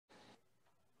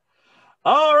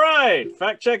All right,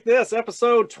 fact check this,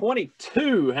 episode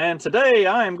 22. And today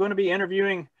I am going to be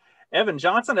interviewing Evan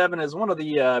Johnson. Evan is one of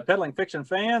the peddling fiction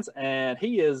fans, and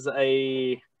he is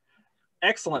a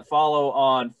excellent follow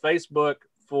on Facebook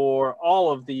for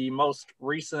all of the most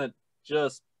recent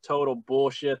just total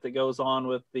bullshit that goes on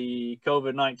with the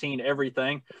COVID-19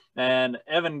 everything. And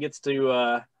Evan gets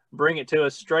to bring it to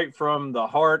us straight from the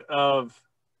heart of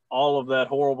all of that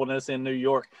horribleness in New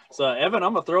York. So, Evan,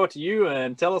 I'm going to throw it to you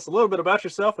and tell us a little bit about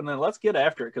yourself, and then let's get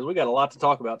after it because we got a lot to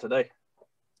talk about today.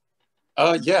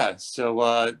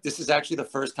 So this is actually the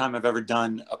first time I've ever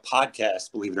done a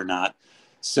podcast, believe it or not.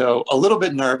 So a little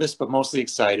bit nervous, but mostly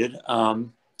excited.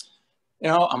 I'm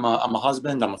a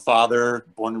husband, I'm a father,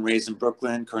 born and raised in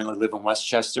Brooklyn, currently live in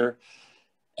Westchester.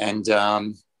 And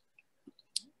I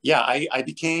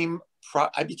became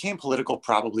political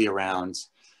probably around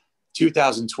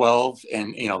 2012,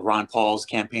 and Ron Paul's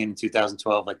campaign in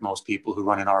 2012, like most people who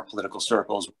run in our political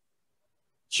circles,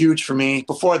 huge for me.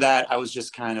 Before that, I was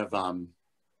just kind of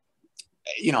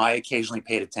I occasionally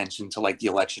paid attention to like the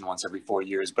election once every 4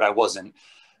 years, but I wasn't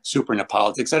super into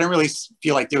politics. I didn't really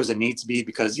feel like there was a need to be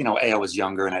because I was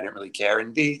younger and I didn't really care,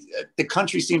 and the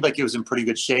country seemed like it was in pretty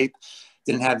good shape.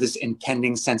 Didn't have this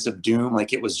impending sense of doom,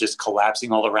 like it was just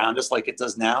collapsing all around us like it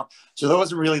does now. So there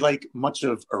wasn't really like much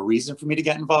of a reason for me to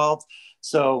get involved.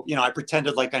 So, I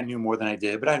pretended like I knew more than I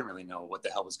did, but I didn't really know what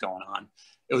the hell was going on.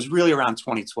 It was really around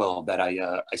 2012 that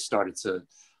I started to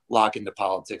lock into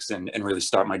politics and really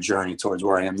start my journey towards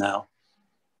where I am now.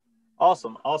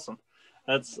 Awesome.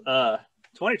 That's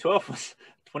 2012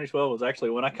 was actually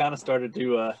when I kind of started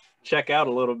to check out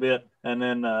a little bit, and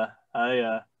then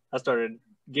I started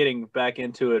getting back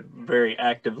into it very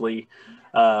actively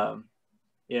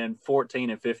in 14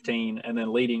 and 15, and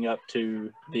then leading up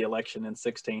to the election in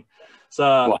 16.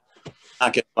 So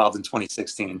not get involved in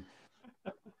 2016.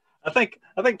 I think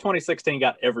 2016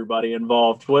 got everybody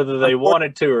involved, whether they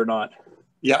wanted to or not.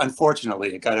 Yeah,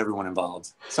 unfortunately, it got everyone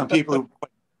involved. Some people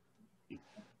who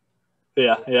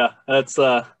yeah, that's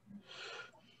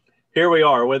here we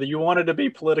are. Whether you wanted to be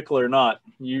political or not,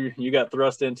 you got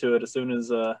thrust into it as soon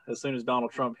as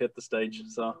Donald Trump hit the stage.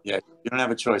 So yeah, you don't have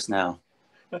a choice now.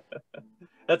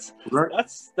 That's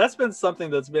been something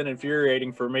that's been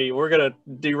infuriating for me. We're gonna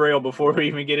derail before we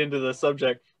even get into the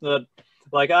subject. That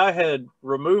like I had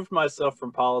removed myself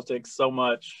from politics so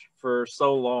much for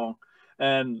so long,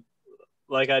 and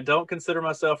like I don't consider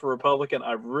myself a Republican.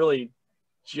 I really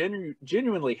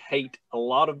genuinely hate a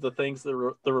lot of the things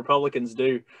that the Republicans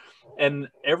do, and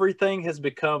everything has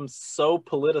become so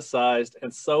politicized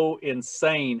and so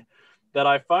insane that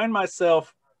I find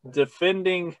myself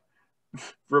defending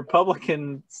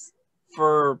Republicans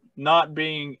for not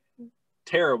being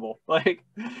terrible. Like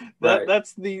Right.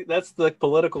 that's the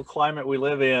political climate we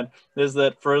live in, is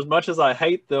that for as much as I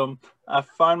hate them, I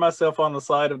find myself on the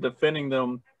side of defending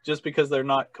them just because they're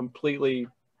not completely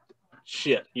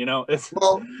shit, It's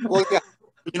well, yeah.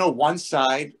 One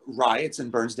side riots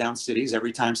and burns down cities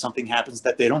every time something happens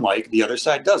that they don't like. The other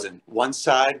side doesn't. One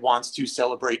side wants to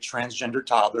celebrate transgender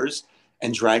toddlers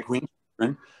and drag queen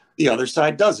children. The other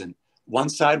side doesn't. One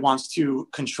side wants to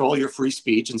control your free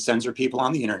speech and censor people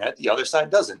on the internet. The other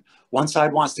side doesn't. One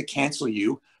side wants to cancel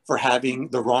you for having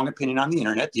the wrong opinion on the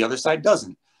internet. The other side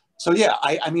doesn't. So yeah,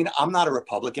 I mean, I'm not a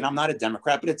Republican. I'm not a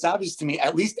Democrat, but it's obvious to me,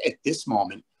 at least at this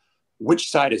moment,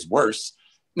 which side is worse.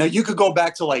 Now, you could go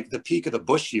back to like the peak of the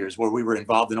Bush years where we were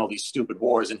involved in all these stupid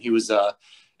wars, and he was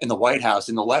in the White House,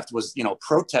 and the left was,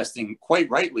 protesting quite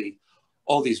rightly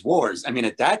all these wars. I mean,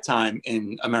 at that time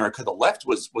in America, the left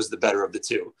was the better of the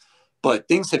two. But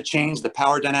things have changed. The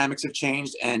power dynamics have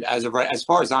changed. And as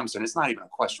far as I'm concerned, it's not even a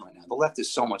question right now. The left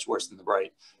is so much worse than the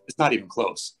right. It's not even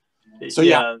close. So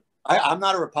yeah, I'm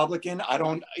not a Republican. I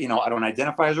don't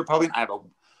identify as a Republican. I have a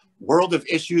world of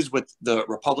issues with the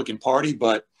Republican Party,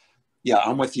 but yeah,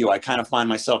 I'm with you. I kind of find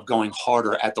myself going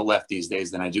harder at the left these days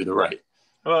than I do the right.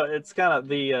 Well, it's kind of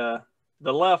the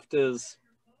left is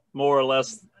more or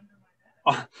less,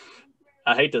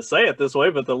 I hate to say it this way,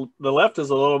 but the left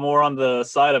is a little more on the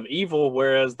side of evil,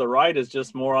 whereas the right is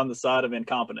just more on the side of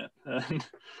incompetent.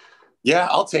 Yeah,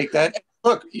 I'll take that.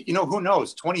 Look, who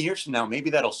knows? 20 years from now, maybe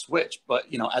that'll switch. But,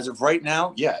 as of right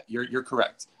now, yeah, you're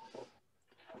correct.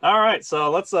 All right,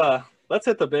 so let's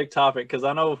hit the big topic, because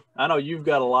I know you've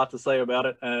got a lot to say about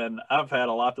it, and I've had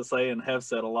a lot to say and have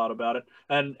said a lot about it.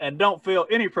 And don't feel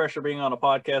any pressure being on a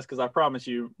podcast, because I promise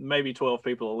you, maybe 12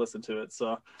 people will listen to it.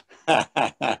 So,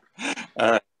 all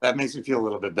right, that makes me feel a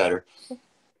little bit better.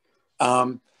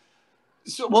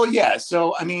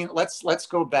 So I mean, let's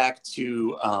go back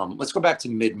to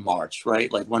mid-March,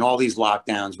 right? Like when all these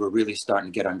lockdowns were really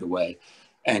starting to get underway.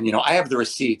 And, I have the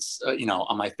receipts,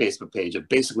 on my Facebook page of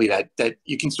basically that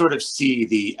you can sort of see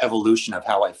the evolution of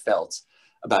how I felt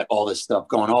about all this stuff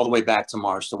going all the way back to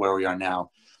March to where we are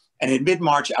now. And in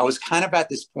mid-March, I was kind of at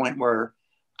this point where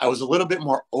I was a little bit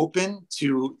more open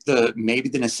to maybe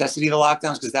the necessity of the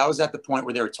lockdowns, because that was at the point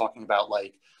where they were talking about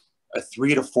like a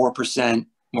 3 to 4%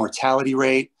 mortality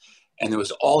rate. And there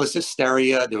was all this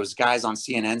hysteria. There was guys on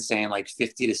CNN saying like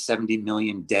 50 to 70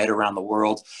 million dead around the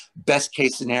world. Best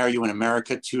case scenario in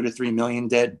America, 2 to 3 million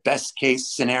dead. Best case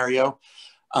scenario.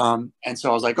 And so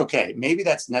I was like, okay, maybe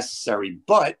that's necessary.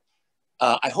 But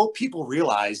I hope people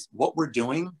realize what we're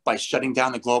doing by shutting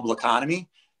down the global economy.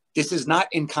 This is not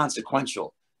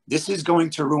inconsequential. This is going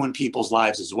to ruin people's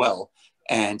lives as well.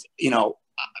 And,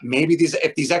 maybe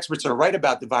if these experts are right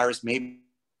about the virus, maybe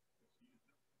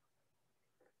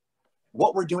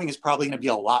what we're doing is probably going to be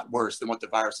a lot worse than what the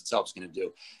virus itself is going to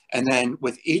do. And then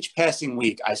with each passing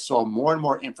week, I saw more and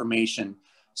more information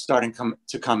starting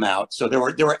to come out. So there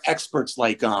were experts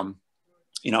like, Michael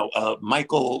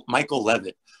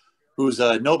Levitt, who's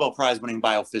a Nobel Prize winning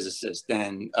biophysicist,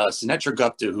 and Sunetra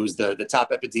Gupta, who's the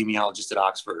top epidemiologist at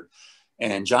Oxford,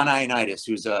 and John Ioannidis,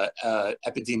 who's a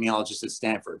epidemiologist at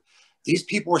Stanford. These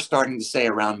people were starting to say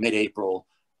around mid-April,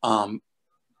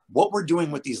 what we're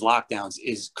doing with these lockdowns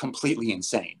is completely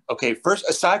insane. Okay, first,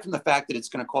 aside from the fact that it's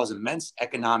going to cause immense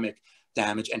economic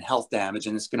damage and health damage,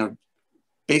 and it's going to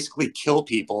basically kill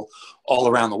people all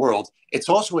around the world, it's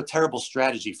also a terrible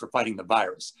strategy for fighting the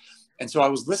virus. And so I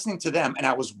was listening to them, and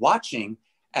I was watching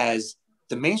as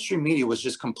the mainstream media was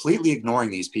just completely ignoring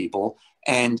these people,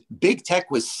 and big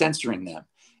tech was censoring them.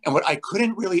 And what I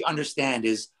couldn't really understand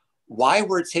is why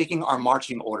we're taking our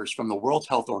marching orders from the World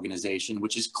Health Organization,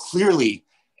 which is clearly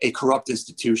a corrupt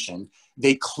institution.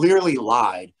 They clearly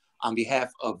lied on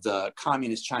behalf of the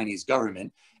communist Chinese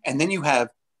government. And then you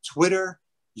have Twitter,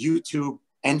 YouTube,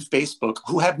 and Facebook,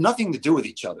 who have nothing to do with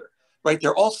each other, right?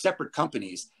 They're all separate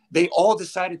companies. They all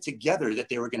decided together that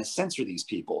they were going to censor these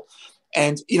people.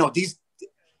 And,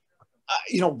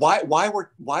 why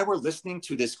we're listening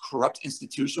to this corrupt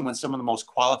institution when some of the most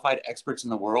qualified experts in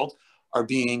the world are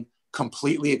being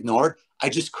completely ignored, I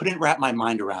just couldn't wrap my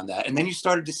mind around that. And then you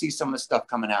started to see some of the stuff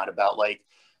coming out about like,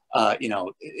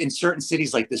 in certain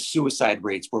cities, like the suicide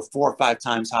rates were 4 or 5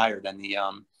 times higher than the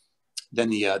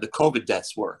COVID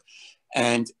deaths were.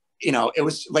 And, it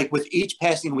was like with each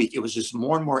passing week, it was just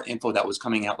more and more info that was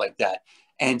coming out like that.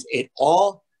 And it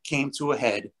all came to a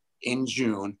head in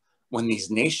June when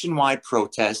these nationwide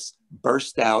protests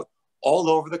burst out all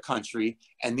over the country.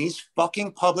 And these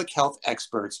fucking public health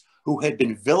experts who had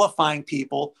been vilifying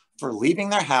people for leaving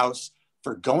their house,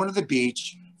 for going to the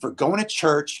beach, for going to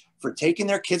church, for taking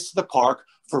their kids to the park,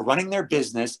 for running their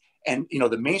business. And,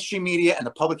 the mainstream media and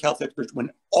the public health experts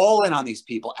went all in on these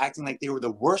people, acting like they were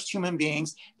the worst human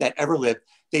beings that ever lived.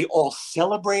 They all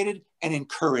celebrated and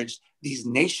encouraged these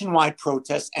nationwide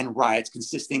protests and riots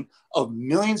consisting of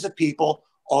millions of people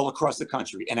all across the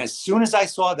country. And as soon as I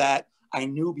saw that, I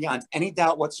knew beyond any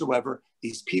doubt whatsoever,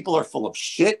 these people are full of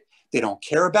shit. They don't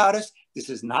care about us. This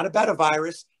is not about a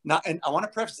virus. And I want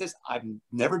to preface this. I've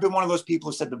never been one of those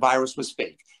people who said the virus was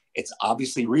fake. It's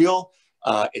obviously real.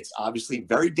 It's obviously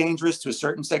very dangerous to a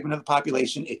certain segment of the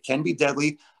population. It can be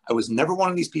deadly. I was never one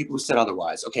of these people who said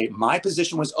otherwise. Okay, my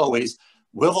position was always,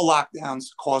 will the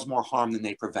lockdowns cause more harm than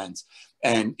they prevent?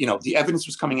 And, the evidence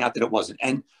was coming out that it wasn't.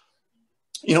 And,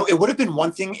 it would have been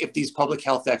one thing if these public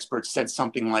health experts said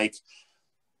something like,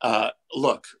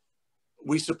 look,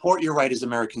 we support your right as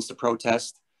Americans to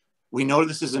protest. We know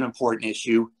this is an important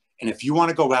issue. And if you want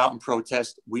to go out and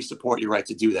protest, we support your right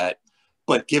to do that.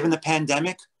 But given the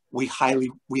pandemic, we highly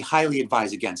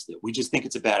advise against it. We just think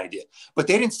it's a bad idea. But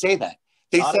they didn't say that.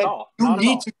 They said you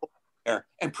need to go there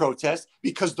and protest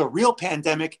because the real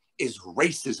pandemic is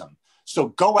racism. So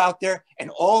go out there, and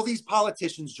all these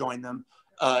politicians join them.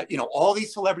 All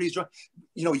these celebrities join.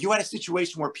 You had a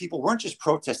situation where people weren't just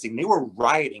protesting, they were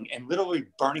rioting and literally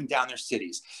burning down their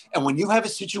cities. And when you have a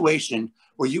situation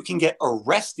where you can get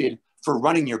arrested for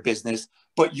running your business,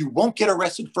 but you won't get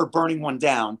arrested for burning one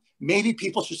down, maybe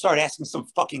people should start asking some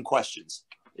fucking questions.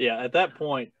 Yeah, at that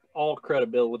point, all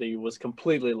credibility was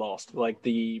completely lost. Like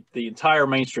the entire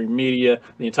mainstream media,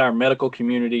 the entire medical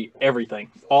community, everything.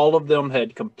 All of them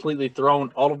had completely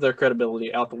thrown all of their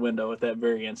credibility out the window at that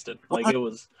very instant. Like it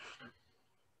was.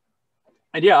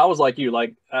 And yeah, I was like you.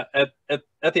 Like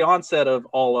at the onset of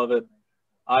all of it,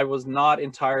 I was not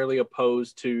entirely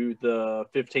opposed to the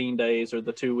 15 days or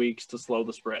the 2 weeks to slow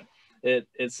the spread.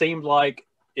 It seemed like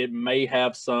it may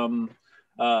have some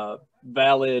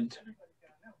valid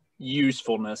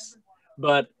usefulness,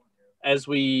 but as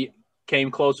we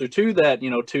came closer to that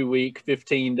 2 week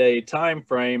 15-day time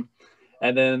frame,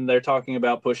 And then they're talking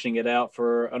about pushing it out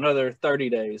for another 30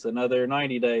 days, another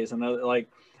 90 days, another, like,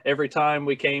 every time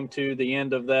we came to the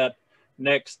end of that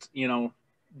next,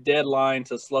 deadline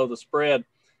to slow the spread,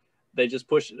 they just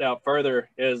pushed it out further.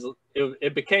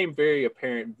 It became very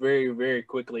apparent very, very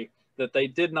quickly that they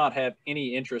did not have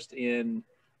any interest in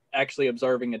actually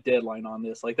observing a deadline on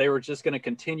this. Like, they were just going to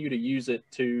continue to use it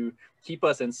to keep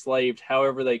us enslaved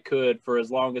however they could for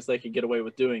as long as they could get away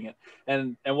with doing it.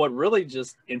 And what really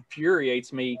just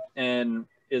infuriates me and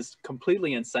is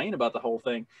completely insane about the whole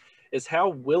thing is how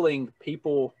willing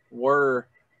people were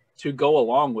to go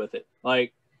along with it.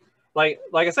 Like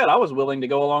I said, I was willing to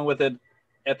go along with it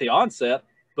at the onset,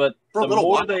 but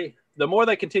the more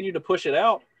they continue to push it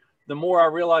out, the more I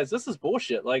realize this is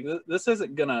bullshit. Like, this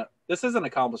isn't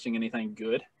accomplishing anything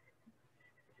good.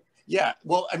 Yeah,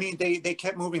 well, I mean, they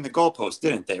kept moving the goalpost,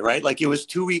 didn't they? Right? Like, it was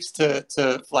 2 weeks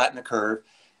to flatten the curve,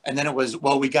 and then it was,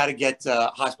 well, we got to get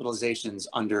hospitalizations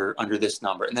under this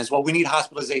number, and as well, we need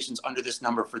hospitalizations under this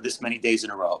number for this many days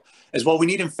in a row. As well, we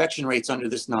need infection rates under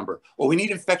this number. Well, we need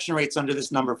infection rates under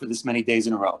this number for this many days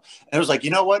in a row. And it was like, you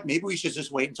know what? Maybe we should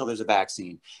just wait until there's a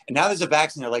vaccine. And now there's a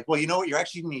vaccine. They're like, well, you know what? You're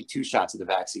actually going to need 2 shots of the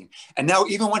vaccine. And now,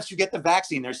 even once you get the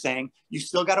vaccine, they're saying you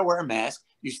still got to wear a mask.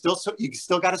 You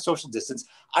still got a social distance.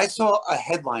 I saw a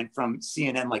headline from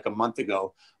CNN like a month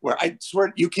ago where, I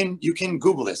swear, you can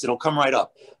Google this. It'll come right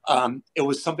up. It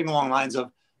was something along the lines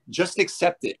of, just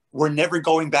accept it. We're never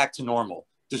going back to normal.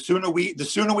 The sooner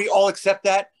we all accept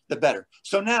that, the better.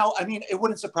 So now, I mean, it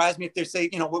wouldn't surprise me if they say,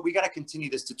 we got to continue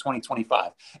this to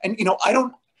 2025. And,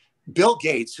 Bill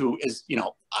Gates, who is,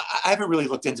 I haven't really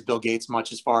looked into Bill Gates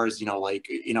much as far as,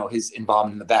 his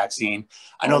involvement in the vaccine.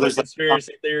 I know there's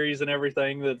conspiracy theories and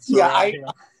everything that's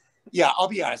yeah, I'll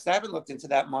be honest. I haven't looked into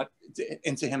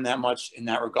him that much in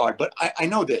that regard, but I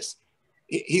know this.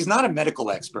 He's not a medical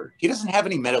expert. He doesn't have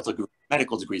any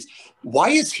medical degrees. Why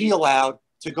is he allowed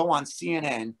to go on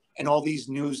CNN and all these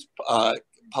news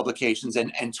publications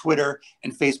and Twitter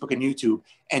and Facebook and YouTube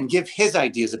and give his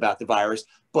ideas about the virus,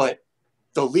 but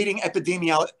the leading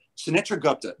epidemiologist, Sunetra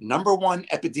Gupta, #1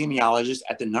 epidemiologist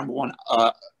at the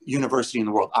 #1 university in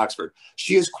the world, Oxford.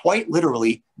 She is quite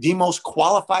literally the most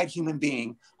qualified human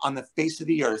being on the face of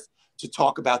the earth to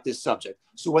talk about this subject.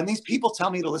 So when these people tell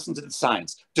me to listen to the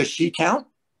science, does she count?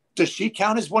 Does she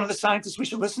count as one of the scientists we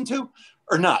should listen to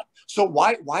or not? So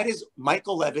why does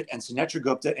Michael Levitt and Sunetra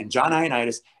Gupta and John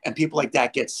Ioannidis and people like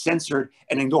that get censored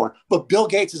and ignored? But Bill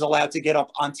Gates is allowed to get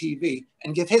up on TV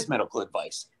and give his medical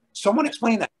advice. Someone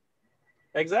explain that.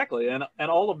 Exactly. And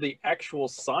all of the actual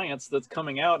science that's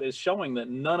coming out is showing that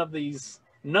none of these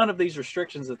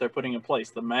restrictions that they're putting in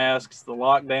place, the masks, the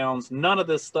lockdowns, none of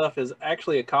this stuff is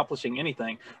actually accomplishing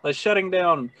anything. Like shutting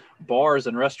down bars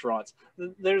and restaurants.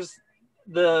 There's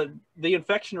the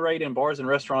infection rate in bars and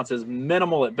restaurants is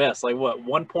minimal at best, like what,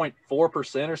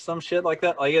 1.4% or some shit like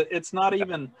that. Like it's not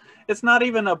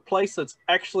even a place that's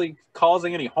actually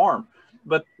causing any harm.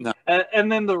 But no.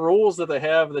 And then the rules that they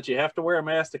have, that you have to wear a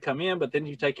mask to come in, but then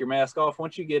you take your mask off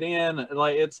once you get in.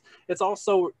 Like it's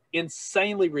also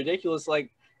insanely ridiculous.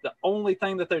 Like the only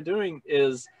thing that they're doing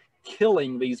is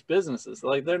killing these businesses.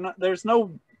 Like there's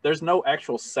no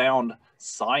actual sound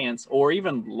science or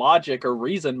even logic or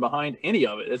reason behind any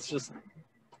of it. It's just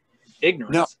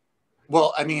ignorance. No.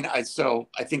 Well, I mean, I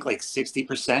think like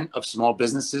 60% of small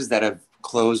businesses that have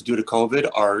closed due to COVID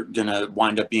are going to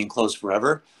wind up being closed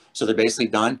forever. So they're basically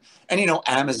done. And,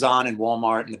 Amazon and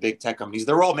Walmart and the big tech companies,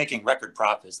 they're all making record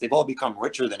profits. They've all become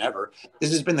richer than ever.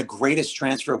 This has been the greatest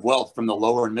transfer of wealth from the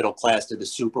lower and middle class to the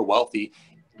super wealthy,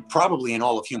 probably in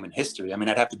all of human history. I mean,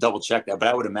 I'd have to double check that, but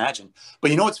I would imagine.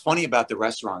 But what's funny about the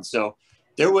restaurants? So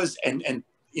there was, and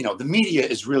the media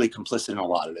is really complicit in a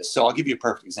lot of this. So I'll give you a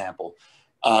perfect example.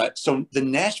 So the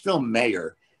Nashville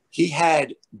mayor, he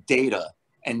had data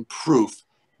and proof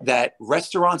that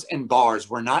restaurants and bars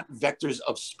were not vectors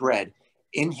of spread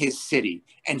in his city.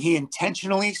 And he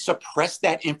intentionally suppressed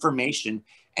that information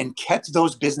and kept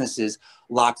those businesses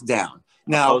locked down.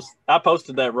 Now, I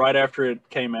posted that right after it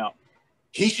came out.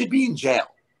 He should be in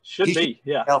jail.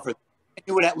 Yeah.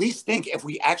 You would at least think if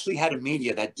we actually had a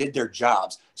media that did their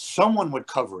jobs, someone would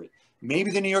cover it. Maybe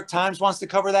the New York Times wants to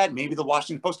cover that. Maybe the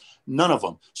Washington Post. None of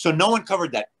them. So no one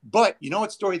covered that. But you know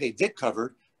what story they did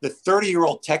cover? The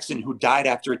 30-year-old Texan who died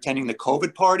after attending the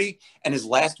COVID party, and his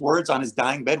last words on his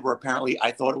dying bed were apparently, "I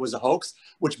thought it was a hoax,"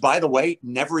 which, by the way,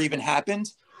 never even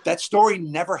happened. That story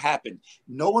never happened.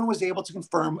 No one was able to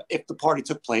confirm if the party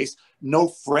took place. No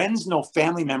friends, no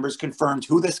family members confirmed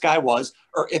who this guy was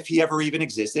or if he ever even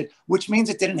existed, which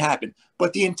means it didn't happen.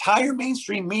 But the entire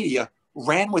mainstream media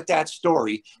ran with that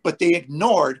story, but they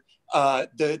ignored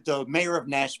the mayor of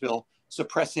Nashville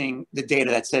suppressing the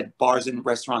data that said bars and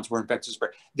restaurants were infectious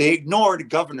spread. They ignored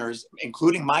governors,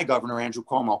 including my governor, Andrew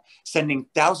Cuomo, sending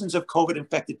thousands of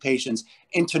COVID-infected patients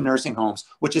into nursing homes,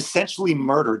 which essentially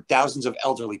murdered thousands of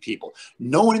elderly people.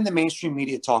 No one in the mainstream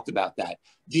media talked about that.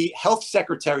 The health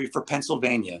secretary for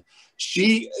Pennsylvania,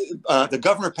 the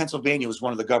governor of Pennsylvania was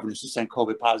one of the governors who sent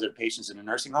COVID positive patients into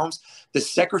nursing homes. The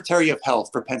secretary of health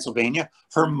for Pennsylvania,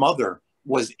 her mother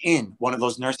was in one of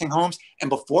those nursing homes. And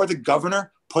before the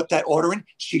governor put that order in,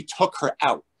 she took her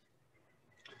out.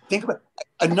 Think about it.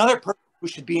 Another person who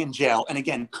should be in jail. And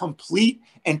again, complete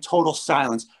and total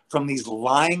silence from these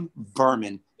lying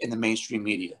vermin in the mainstream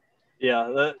media.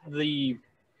 Yeah,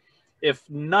 if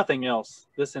nothing else,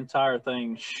 this entire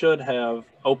thing should have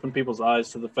opened people's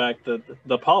eyes to the fact that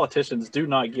the politicians do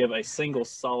not give a single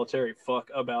solitary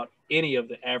fuck about any of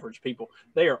the average people.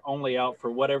 They are only out for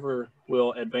whatever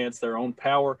will advance their own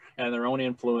power and their own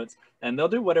influence. And they'll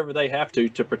do whatever they have to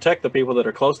protect the people that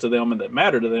are close to them and that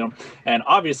matter to them. And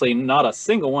obviously not a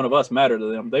single one of us matter to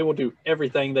them. They will do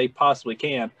everything they possibly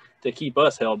can to keep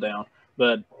us held down.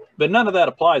 But none of that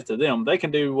applies to them. They can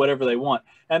do whatever they want.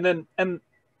 And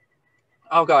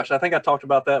oh gosh, I think I talked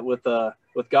about that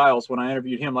with Giles when I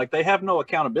interviewed him. Like, they have no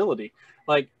accountability.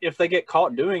 Like, if they get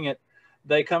caught doing it,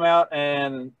 they come out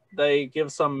and they give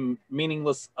some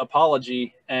meaningless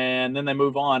apology and then they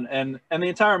move on. And the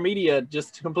entire media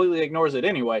just completely ignores it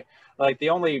anyway. Like, the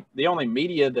only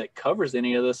media that covers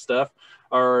any of this stuff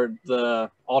are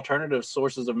the alternative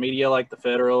sources of media, like the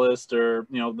Federalist or,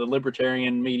 the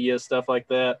libertarian media, stuff like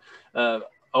that.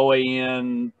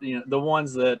 OAN, the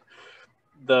ones that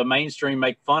the mainstream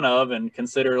make fun of and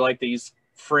consider like these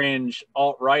fringe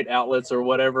alt-right outlets or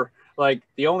whatever. Like,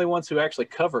 the only ones who actually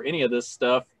cover any of this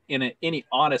stuff in any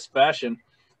honest fashion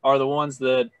are the ones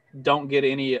that don't get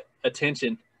any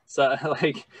attention. So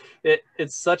like,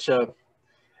 it's such a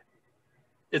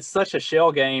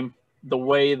shell game, the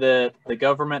way that the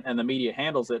government and the media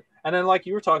handles it. And then, like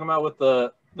you were talking about with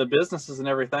the businesses and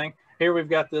everything, here we've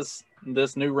got this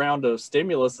new round of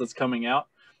stimulus that's coming out,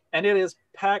 and it is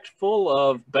packed full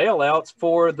of bailouts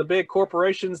for the big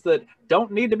corporations that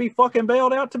don't need to be fucking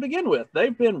bailed out to begin with.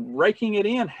 They've been raking it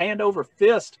in hand over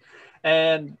fist,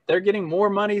 and they're getting more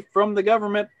money from the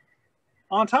government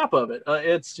on top of it.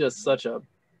 It's just such a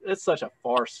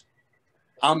farce.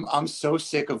 I'm so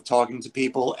sick of talking to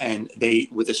people and they,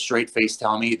 with a straight face,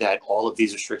 tell me that all of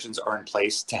these restrictions are in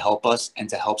place to help us and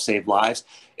to help save lives.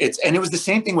 And it was the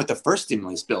same thing with the first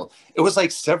stimulus bill. It was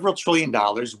like several $1 trillion.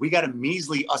 We got a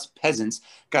measly, us peasants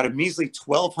got a measly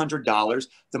 $1,200.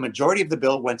 The majority of the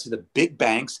bill went to the big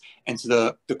banks and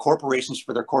to the corporations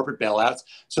for their corporate bailouts.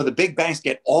 So the big banks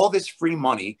get all this free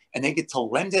money and they get to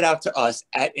lend it out to us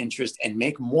at interest and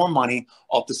make more money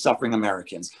off the suffering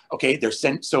Americans. Okay,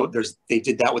 they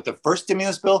did that with the first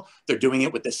stimulus bill. They're doing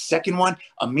it with the second one.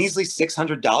 A measly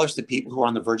 $600 to people who are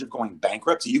on the verge of going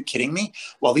bankrupt. Are you kidding me?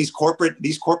 While these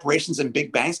corporations and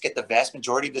big banks get the vast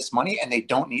majority of this money and they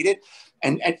don't need it.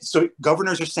 And so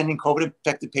governors are sending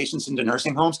COVID-infected patients into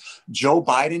nursing homes. Joe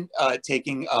Biden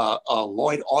taking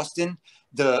Lloyd Austin,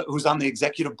 who's on the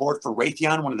executive board for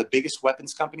Raytheon, one of the biggest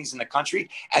weapons companies in the country,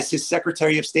 as his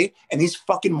Secretary of State. And these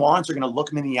fucking morons are going to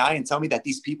look him in the eye and tell me that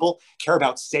these people care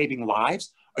about saving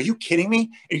lives. Are you kidding me?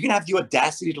 Are you going to have the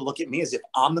audacity to look at me as if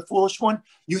I'm the foolish one?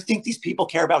 You think these people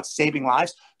care about saving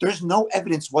lives? There's no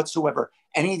evidence whatsoever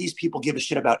any of these people give a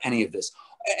shit about any of this.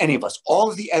 Any of us. All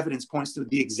of the evidence points to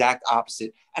the exact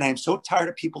opposite. And I am so tired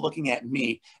of people looking at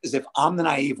me as if I'm the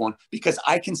naive one, because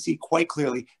I can see quite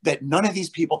clearly that none of these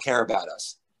people care about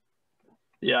us.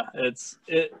 Yeah,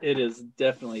 it is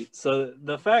definitely. So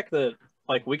the fact that,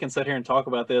 like, we can sit here and talk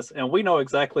about this and we know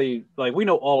exactly, like, we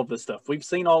know all of this stuff. We've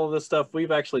seen all of this stuff.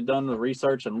 We've actually done the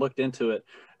research and looked into it.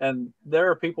 And there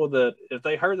are people that, if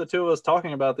they heard the two of us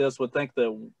talking about this, would think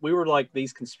that we were like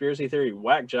these conspiracy theory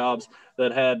whack jobs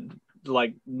that had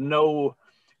like no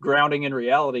grounding in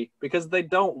reality, because they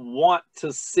don't want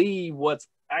to see what's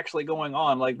actually going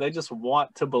on. Like, they just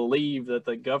want to believe that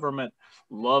the government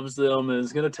loves them and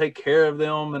is going to take care of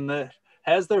them and that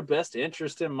has their best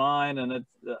interest in mind. And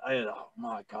oh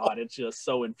my God, it's just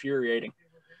so infuriating.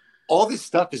 All this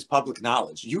stuff is public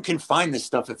knowledge. You can find this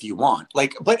stuff if you want.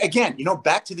 Like, but again,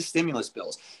 back to the stimulus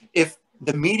bills. If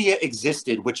the media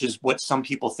existed, which is what some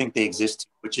people think they exist,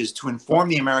 which is to inform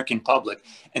the American public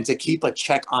and to keep a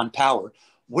check on power,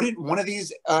 wouldn't one of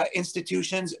these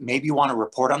institutions maybe want to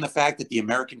report on the fact that the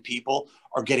American people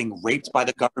are getting raped by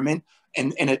the government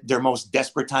in their most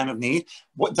desperate time of need?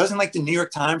 What doesn't, like, the New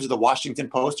York Times or the Washington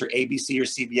Post or ABC or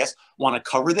CBS want to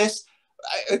cover this?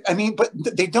 I mean, but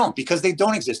they don't, because they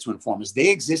don't exist to inform us. They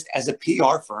exist as a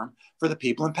PR firm for the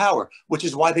people in power, which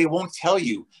is why they won't tell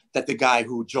you that the guy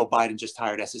who Joe Biden just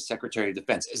hired as his Secretary of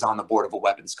Defense is on the board of a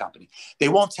weapons company. They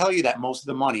won't tell you that most of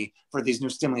the money for these new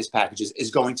stimulus packages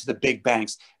is going to the big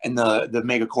banks and the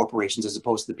mega corporations as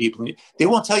opposed to the people. They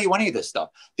won't tell you any of this stuff.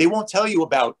 They won't tell you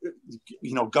about,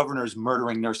 governors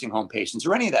murdering nursing home patients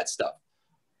or any of that stuff.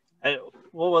 Hey,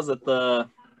 what was it?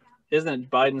 Isn't it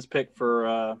Biden's pick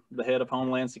for the head of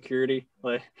Homeland Security?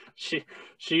 Like she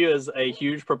is a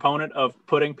huge proponent of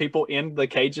putting people in the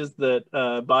cages that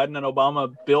Biden and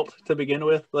Obama built to begin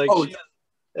with. Like,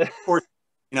 of course,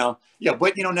 yeah.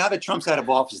 But now that Trump's out of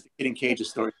office, the kid in cages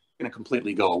story is going to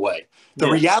completely go away. The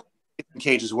reality in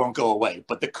cages won't go away,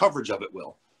 but the coverage of it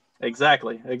will.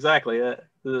 Exactly.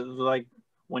 Like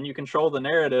when you control the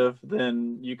narrative,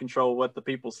 then you control what the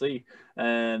people see.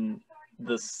 And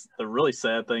the really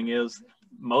sad thing is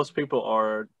most people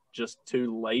are just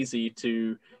too lazy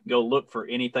to go look for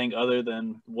anything other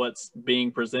than what's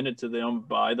being presented to them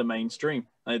by the mainstream.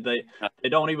 They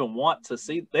don't even want to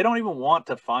see, they don't even want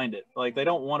to find it. Like they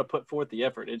don't want to put forth the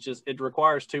effort. It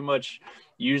requires too much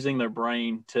using their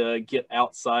brain to get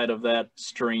outside of that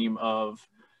stream of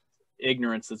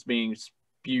ignorance that's being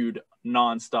spewed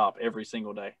nonstop every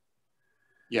single day.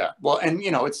 Yeah. Well, and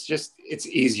it's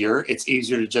easier. It's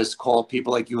easier to just call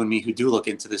people like you and me who do look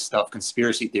into this stuff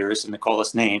conspiracy theorists and to call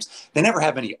us names. They never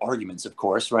have any arguments, of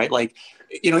course, right? Like,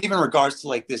 even in regards to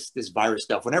like this virus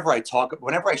stuff, whenever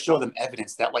I show them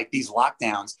evidence that like these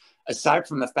lockdowns, aside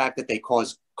from the fact that they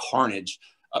cause carnage,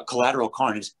 collateral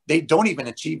carnage, they don't even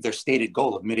achieve their stated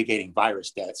goal of mitigating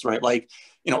virus deaths, right? Like,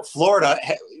 Florida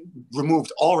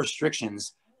removed all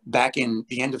restrictions back in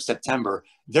the end of September.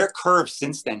 Their curve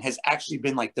since then has actually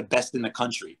been like the best in the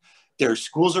country. Their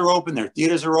schools are open, their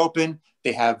theaters are open,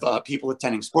 they have people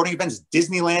attending sporting events,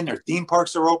 Disneyland, their theme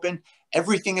parks are open.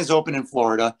 Everything is open in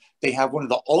Florida. They have one of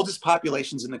the oldest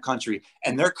populations in the country,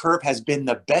 and their curve has been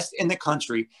the best in the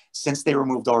country since they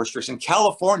removed all restrictions.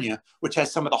 California, which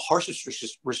has some of the harshest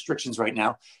restrictions right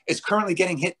now, is currently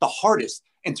getting hit the hardest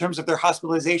in terms of their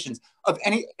hospitalizations of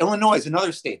any. Illinois is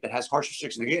another state that has harsh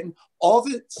restrictions. They're getting, all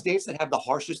the states that have the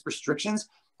harshest restrictions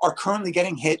are currently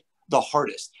getting hit the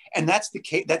hardest. And that's the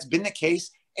case. That's been the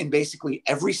case in basically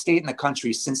every state in the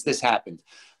country since this happened.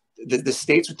 The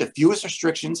states with the fewest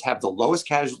restrictions have the lowest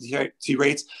casualty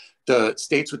rates. The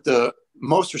states with the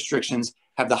most restrictions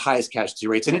have the highest casualty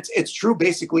rates. And it's true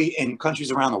basically in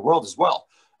countries around the world as well.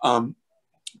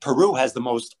 Peru has the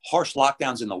most harsh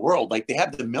lockdowns in the world. Like they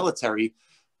have the military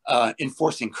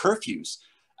enforcing curfews.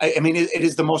 I mean, it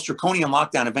is the most draconian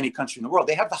lockdown of any country in the world.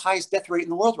 They have the highest death rate in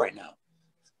the world right now.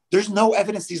 There's no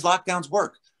evidence these lockdowns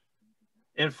work.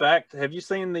 In fact, have you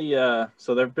seen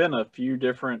so there've been a few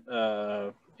different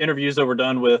interviews that were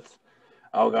done with,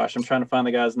 oh gosh, I'm trying to find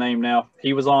the guy's name now.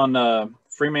 He was on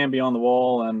Free Man Beyond the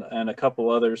Wall and a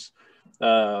couple others.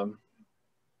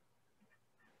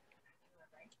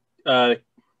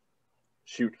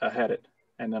 Shoot, I had it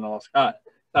and then I lost.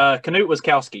 Knut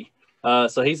Wiskowski.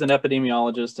 So he's an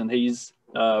epidemiologist and he's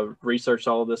researched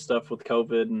all of this stuff with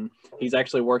COVID, and he's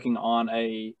actually working on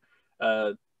a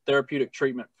therapeutic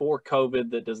treatment for COVID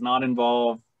that does not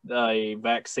involve a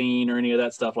vaccine or any of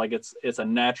that stuff. Like it's a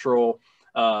natural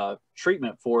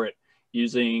treatment for it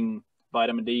using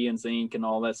vitamin D and zinc and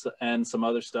all that and some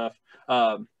other stuff.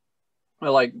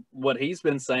 Like what he's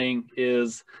been saying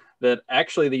is that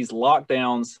actually these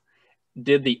lockdowns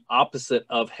did the opposite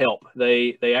of help.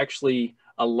 They actually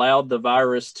allowed the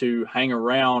virus to hang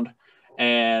around,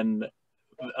 and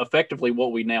effectively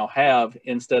what we now have,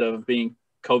 instead of being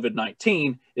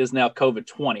COVID-19, is now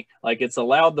COVID-20. Like it's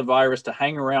allowed the virus to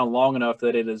hang around long enough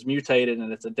that it has mutated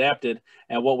and it's adapted,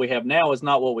 and what we have now is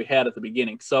not what we had at the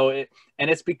beginning. So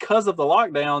it's because of the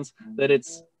lockdowns that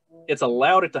it's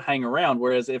allowed it to hang around,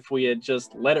 whereas if we had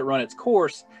just let it run its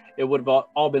course, it would have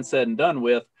all been said and done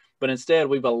with. But instead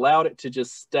we've allowed it to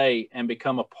just stay and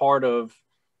become a part of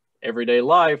everyday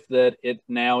life, that it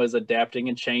now is adapting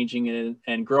and changing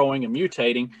and growing and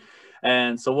mutating.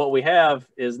 And so what we have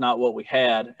is not what we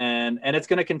had, and it's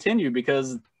going to continue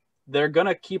because they're going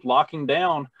to keep locking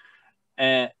down.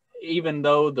 And even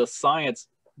though the science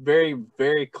very,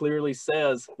 very clearly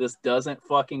says this doesn't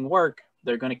fucking work,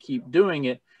 they're going to keep doing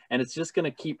it, and it's just going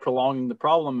to keep prolonging the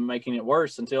problem and making it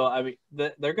worse until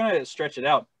they're going to stretch it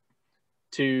out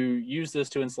to use this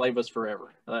to enslave us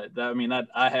forever.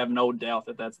 I have no doubt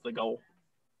that that's the goal.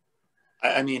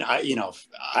 I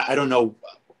don't know.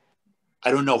 I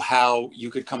don't know how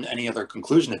you could come to any other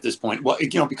conclusion at this point. Well,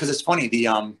 because it's funny, the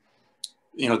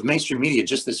mainstream media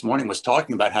just this morning was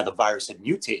talking about how the virus had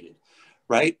mutated,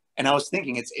 right? And I was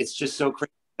thinking, it's just so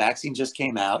crazy. The vaccine just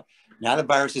came out. Now the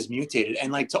virus is mutated.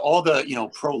 And like to all the,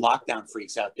 pro lockdown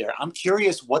freaks out there, I'm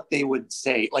curious what they would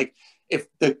say. Like if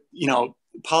the,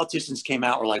 politicians came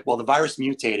out, were like, well, the virus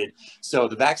mutated, so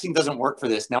the vaccine doesn't work for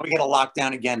this. Now we got to lock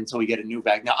down again until we get a new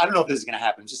vaccine. Now, I don't know if this is going to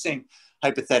happen. I'm just saying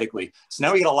hypothetically. So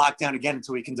now we got to lock down again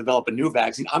until we can develop a new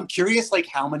vaccine. I'm curious, like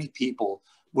how many people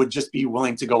would just be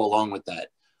willing to go along with that?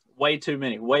 Way too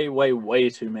many. Way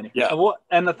too many. Yeah.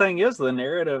 And the thing is, the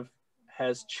narrative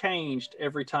has changed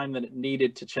every time that it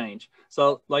needed to change.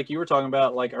 So like you were talking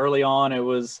about, like early on, it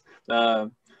was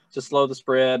to slow the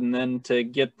spread, and then to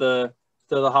get the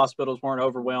hospitals weren't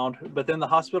overwhelmed. But then the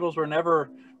hospitals were never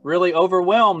really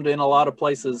overwhelmed in a lot of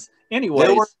places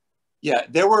anyways.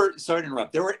 There were, sorry to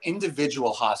interrupt, there were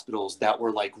individual hospitals that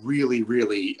were like really,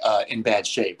 really in bad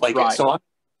shape. Like, right. So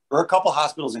there were a couple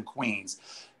hospitals in Queens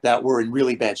that were in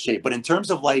really bad shape. But in terms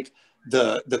of like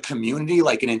the community,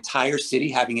 like an entire city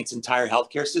having its entire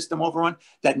healthcare system overrun,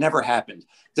 that never happened.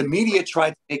 The media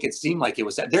tried to make it seem like it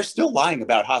was that. They're still lying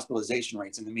about hospitalization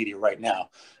rates in the media right now.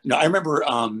 I remember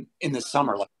in the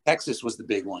summer, like Texas was the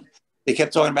big one. They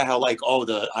kept talking about how like, oh,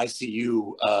 the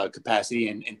ICU capacity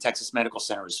in Texas Medical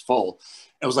Center is full.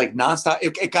 It was like nonstop.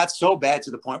 It got so bad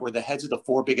to the point where the heads of the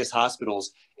 4 biggest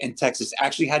hospitals in Texas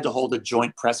actually had to hold a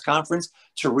joint press conference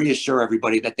to reassure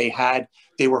everybody that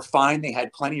they were fine, they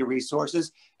had plenty of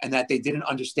resources, and that they didn't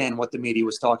understand what the media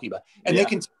was talking about. And they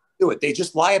continue to do it. They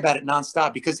just lie about it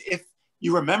nonstop, because if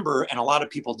you remember, and a lot of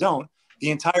people don't,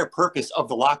 the entire purpose of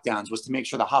the lockdowns was to make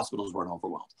sure the hospitals weren't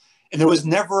overwhelmed. And there was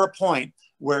never a point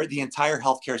where the entire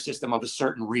healthcare system of a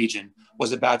certain region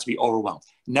was about to be overwhelmed.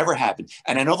 Never happened.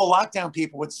 And I know the lockdown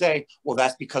people would say, well,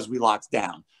 that's because we locked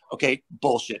down. Okay,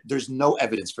 bullshit. There's no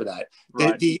evidence for that.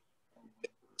 Right.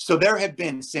 So there have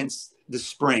been, since the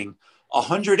spring,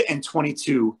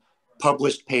 122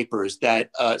 published papers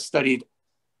that studied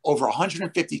over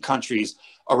 150 countries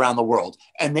around the world.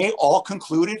 And they all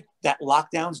concluded that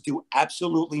lockdowns do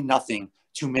absolutely nothing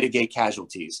to mitigate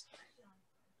casualties.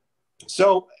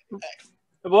 So...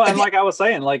 Well, and like I was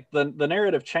saying, like the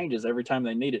narrative changes every time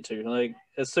they need it to. Like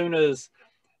as soon as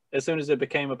it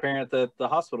became apparent that the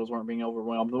hospitals weren't being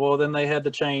overwhelmed, well, then they had to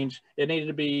change. It needed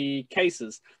to be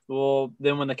cases. Well,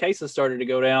 then when the cases started to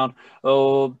go down,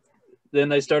 then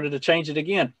they started to change it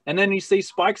again. And then you see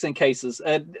spikes in cases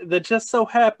that just so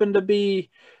happened to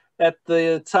be at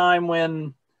the time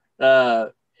when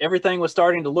everything was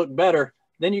starting to look better.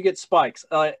 Then you get spikes,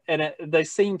 and they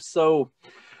seem so,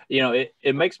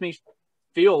 it makes me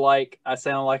feel like I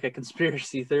sound like a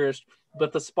conspiracy theorist,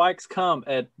 but the spikes come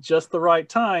at just the right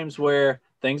times where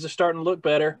things are starting to look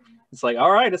better. It's like,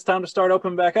 all right, it's time to start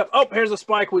opening back up. Oh, here's a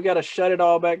spike. We got to shut it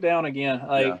all back down again.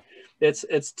 Like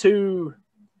it's too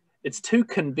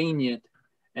convenient,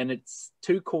 and it's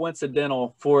too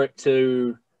coincidental for it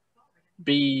to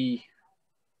be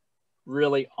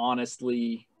really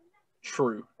honestly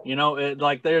true.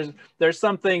 Like there's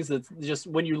some things that just,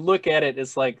 when you look at it,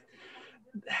 it's like,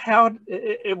 how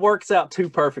it works out too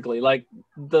perfectly. Like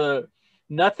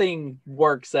nothing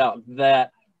works out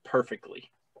that perfectly,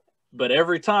 but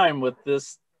every time with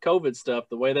this COVID stuff,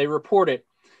 the way they report it,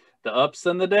 the ups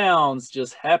and the downs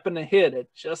just happen to hit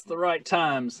at just the right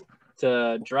times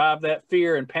to drive that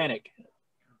fear and panic.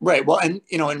 Right. Well, and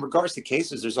in regards to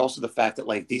cases, there's also the fact that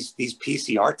like these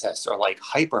PCR tests are like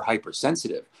hyper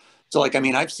sensitive. So like, I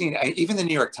mean, I've seen, even the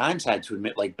New York Times had to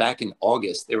admit, like back in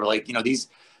August, they were like, these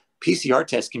PCR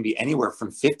tests can be anywhere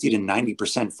from 50 to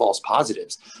 90% false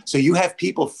positives. So you have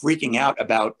people freaking out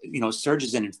about,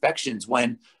 surges in infections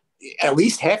when at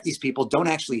least half these people don't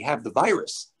actually have the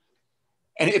virus.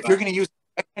 And if you're going to use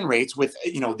infection rates with,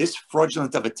 this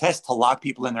fraudulent of a test to lock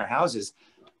people in their houses,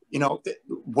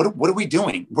 what are we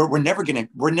doing? We're never going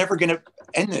to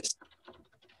end this.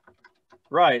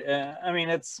 Right. I mean,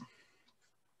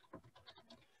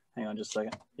 hang on just a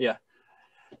second. Yeah.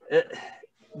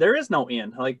 There is no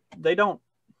end. Like they don't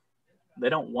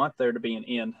want there to be an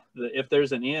end. If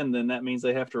there's an end, then that means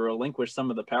they have to relinquish some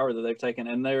of the power that they've taken.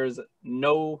 And there's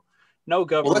no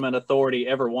government authority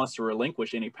ever wants to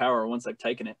relinquish any power once they've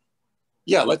taken it.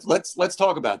 Yeah, let's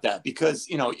talk about that, because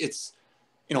it's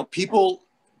people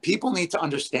need to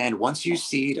understand, once you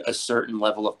cede a certain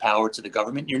level of power to the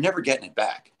government, you're never getting it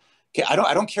back. Okay,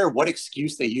 I don't care what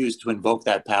excuse they use to invoke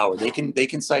that power. They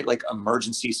can cite like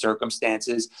emergency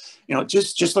circumstances.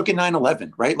 Just look at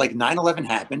 9/11, right? Like 9/11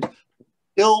 happened.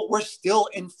 We're still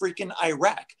in freaking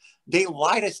Iraq. They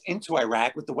lied us into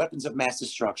Iraq with the weapons of mass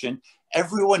destruction.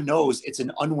 Everyone knows it's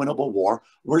an unwinnable war.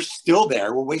 We're still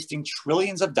there. We're wasting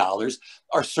trillions of dollars.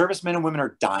 Our servicemen and women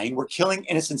are dying. We're killing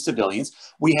innocent civilians.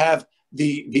 We have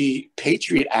the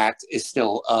Patriot Act is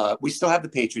still, we still have the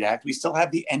Patriot Act. We still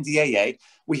have the NDAA.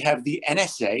 We have the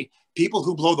NSA. People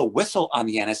who blow the whistle on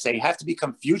the NSA have to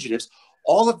become fugitives.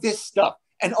 All of this stuff.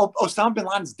 And Osama bin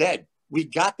Laden's dead. We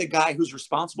got the guy who's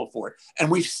responsible for it. And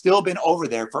we've still been over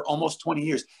there for almost 20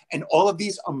 years. And all of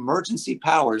these emergency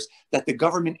powers that the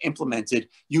government implemented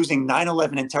using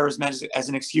 9/11 and terrorism as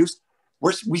an excuse,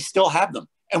 we still have them.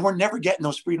 And we're never getting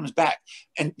those freedoms back.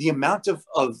 And the amount of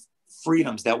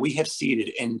freedoms that we have ceded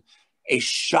in a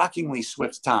shockingly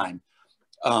swift time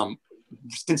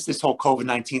since this whole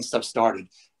COVID-19 stuff started,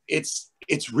 it's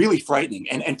really frightening.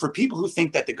 And for people who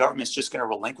think that the government's just going to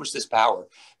relinquish this power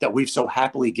that we've so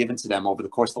happily given to them over the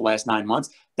course of the last 9 months,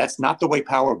 that's not the way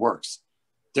power works.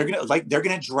 They're going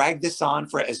to drag this on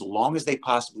for as long as they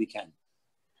possibly can.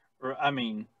 I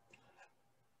mean,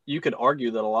 you could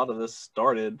argue that a lot of this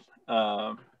started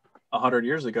 100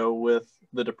 years ago with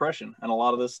the Depression, and a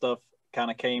lot of this stuff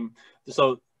kind of came.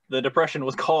 So the Depression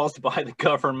was caused by the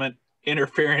government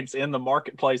interference in the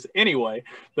marketplace anyway,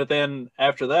 but then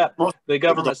after that, the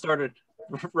government started.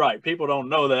 Right, people don't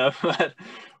know that,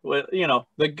 but you know,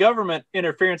 the government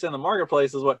interference in the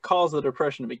marketplace is what caused the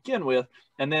Depression to begin with,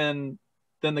 and then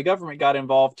the government got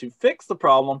involved to fix the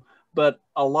problem. But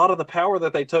a lot of the power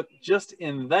that they took just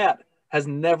in that has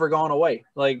never gone away.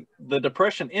 Like, the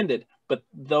Depression ended, but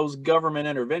those government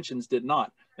interventions did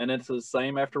not. And it's the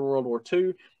same after World War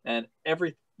II. And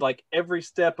every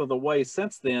step of the way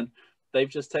since then, they've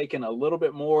just taken a little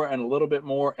bit more and a little bit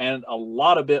more and a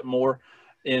lot of bit more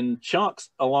in chunks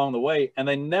along the way. And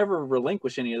they never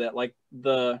relinquish any of that. Like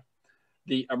the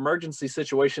emergency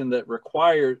situation that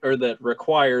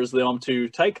requires them to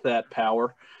take that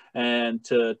power and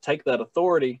to take that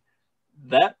authority,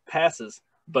 that passes.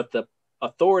 But the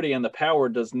authority and the power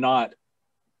does not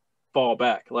fall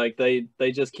back. Like they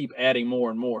just keep adding more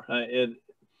and more. And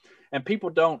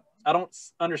people I don't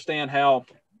understand how.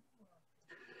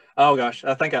 Oh gosh,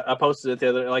 I think I posted it the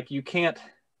other day. Like, you can't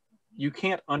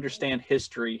understand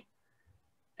history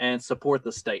and support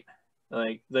the state.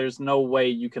 Like, there's no way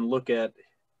you can look at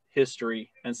history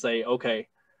and say, okay,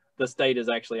 the state is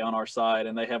actually on our side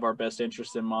and they have our best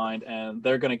interest in mind and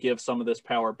they're going to give some of this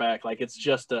power back. Like, it's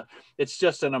just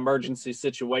an emergency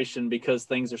situation because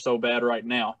things are so bad right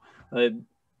now.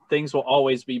 Things will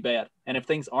always be bad. And if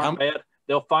things aren't bad,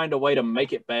 they'll find a way to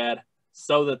make it bad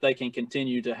so that they can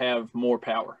continue to have more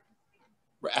power.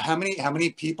 How many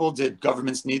people did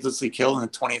governments needlessly kill in the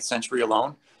 20th century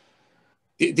alone?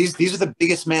 These are the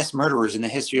biggest mass murderers in the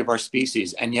history of our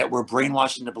species, and yet we're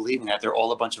brainwashed into believing that they're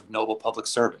all a bunch of noble public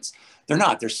servants. They're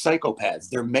not. They're psychopaths.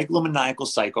 They're megalomaniacal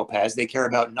psychopaths. They care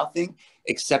about nothing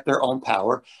except their own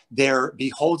power. They're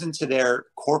beholden to their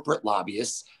corporate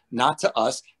lobbyists, not to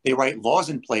us. They write laws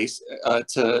in place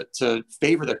to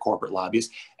favor their corporate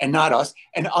lobbyists and not us.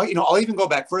 And I'll even go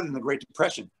back further than the Great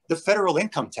Depression. The federal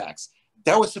income tax,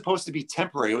 that was supposed to be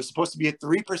temporary. It was supposed to be a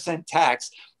 3%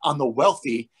 tax on the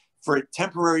wealthy for a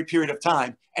temporary period of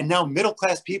time. And now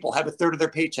middle-class people have a third of their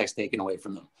paychecks taken away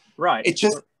from them. Right. It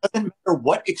just doesn't matter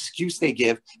what excuse they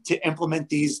give to implement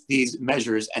these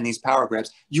measures and these power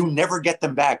grabs. You never get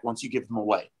them back once you give them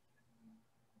away.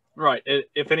 Right.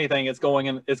 If anything, it's going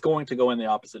to go in the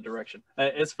opposite direction.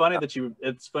 It's funny that you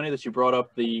brought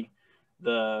up the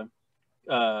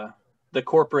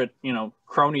corporate,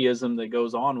 cronyism that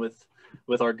goes on with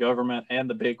our government and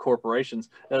the big corporations.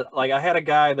 Like, I had a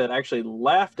guy that actually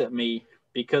laughed at me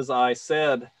because I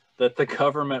said that the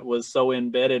government was so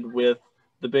embedded with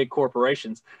the big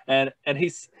corporations, and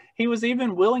he was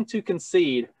even willing to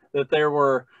concede that there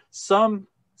were some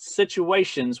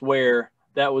situations where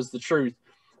that was the truth.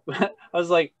 I was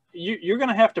like, you're going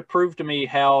to have to prove to me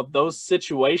how those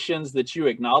situations that you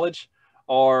acknowledge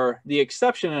are the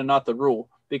exception and not the rule,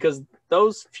 because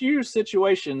those few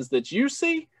situations that you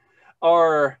see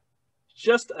are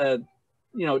just a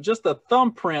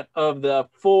thumbprint of the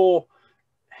full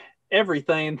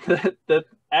everything that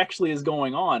actually is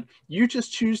going on. You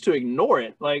just choose to ignore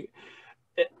it. Like,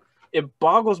 it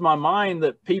boggles my mind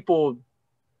that people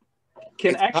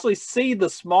can actually see the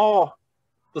small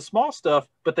stuff,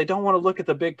 but they don't want to look at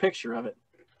the big picture of it.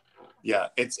 Yeah,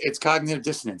 it's cognitive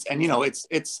dissonance. And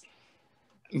it's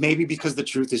maybe because the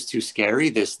truth is too scary,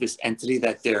 this entity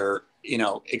that they're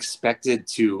expected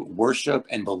to worship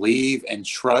and believe and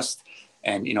trust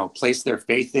and place their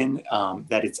faith in,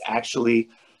 that it's actually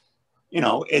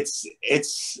I'm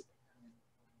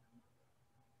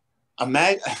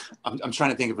trying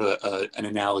to think of an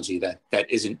analogy that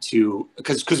isn't too,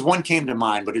 because one came to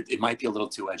mind, but it might be a little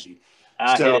too edgy.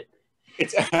 So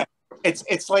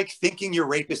it's like thinking your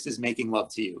rapist is making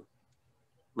love to you,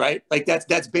 right? Like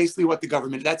that's basically what the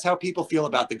government. That's how people feel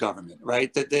about the government,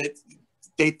 right? That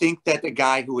they think that the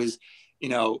guy who is,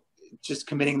 just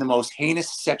committing the most heinous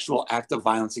sexual act of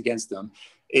violence against them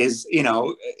is, you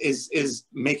know, is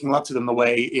making love to them the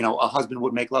way, you know, a husband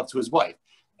would make love to his wife.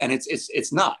 And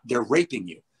it's not. They're raping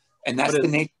you. And that's the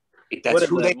nature. That's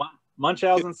who they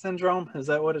Munchausen syndrome? Is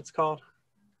that what it's called?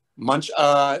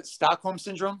 Stockholm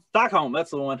syndrome. Stockholm, that's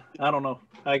the one. I don't know.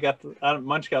 I got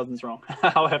Munchausen's wrong.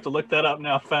 I'll have to look that up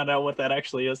now. Find out what that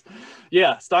actually is.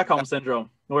 Yeah, Stockholm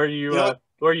syndrome, where you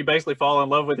basically fall in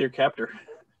love with your captor.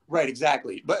 Right,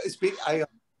 exactly. But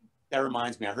that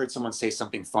reminds me. I heard someone say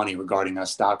something funny regarding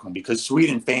Stockholm, because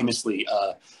Sweden famously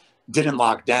didn't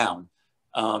lock down,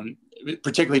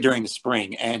 particularly during the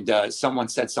spring. And someone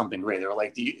said something great. They were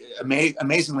like,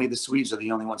 amazingly, the Swedes are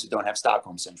the only ones who don't have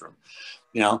Stockholm syndrome.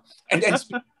 You know, and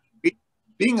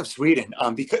speaking of Sweden,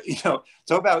 because, you know,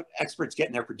 talk about experts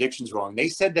getting their predictions wrong. They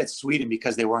said that Sweden,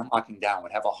 because they weren't locking down,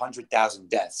 would have 100,000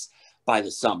 deaths by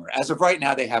the summer. As of right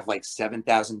now, they have like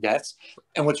 7,000 deaths.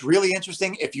 And what's really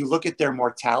interesting, if you look at their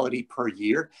mortality per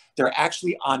year, they're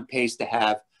actually on pace to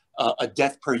have a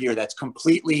death per year that's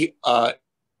completely,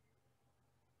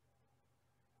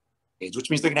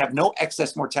 which means they're going to have no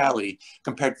excess mortality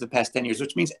compared to the past 10 years,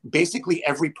 which means basically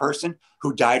every person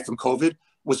who died from COVID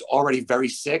was already very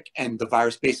sick, and the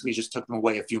virus basically just took them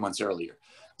away a few months earlier.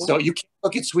 So you can't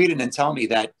look at Sweden and tell me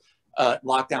that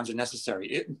lockdowns are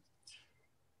necessary.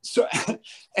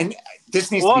 And this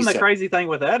needs to be said. The crazy thing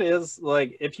with that is,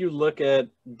 like, if you look at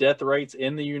death rates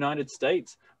in the United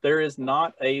States, there's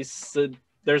not a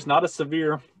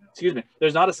severe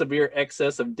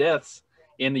excess of deaths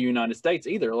in the United States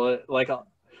either. Like,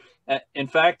 in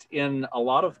fact, in a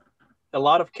lot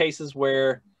of cases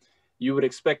where you would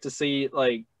expect to see,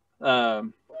 like,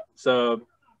 so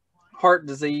heart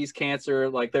disease, cancer,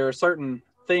 like, there are certain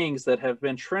things that have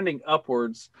been trending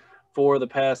upwards for the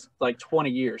past like 20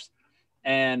 years.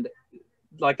 And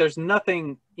like, there's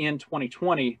nothing in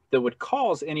 2020 that would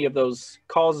cause any of those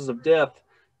causes of death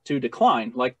to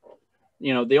decline. Like,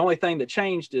 you know, the only thing that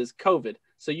changed is COVID.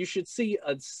 So you should see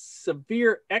a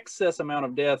severe excess amount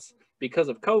of deaths because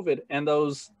of COVID, and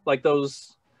those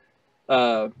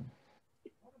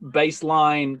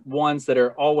baseline ones that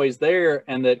are always there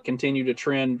and that continue to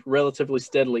trend relatively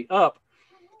steadily up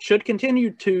should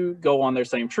continue to go on their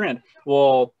same trend.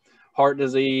 Well, heart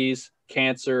disease,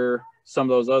 cancer, some of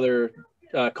those other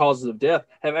causes of death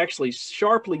have actually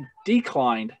sharply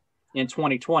declined in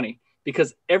 2020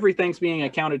 because everything's being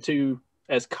accounted to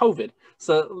as COVID.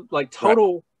 So, like,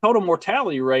 total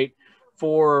mortality rate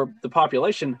for the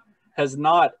population has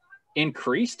not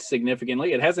increased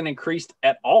significantly. It hasn't increased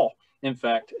at all, in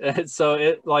fact.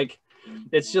 So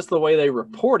it's just the way they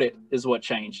report it is what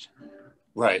changed.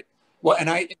 Right. Well, and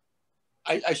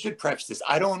I should preface this.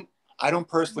 I don't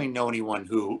personally know anyone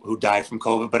who died from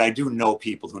COVID, but I do know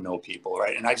people who know people,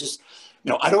 right? And I just,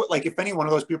 you know, I don't, like, if any one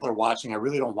of those people are watching, I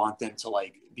really don't want them to,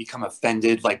 like, become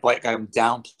offended, like I'm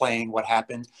downplaying what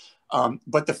happened.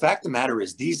 But the fact of the matter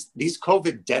is, these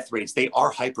COVID death rates, they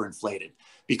are hyperinflated,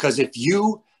 because if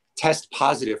you test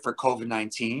positive for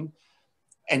COVID-19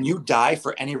 and you die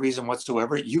for any reason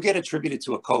whatsoever, you get attributed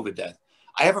to a COVID death.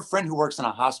 I have a friend who works in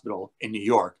a hospital in New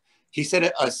York. He said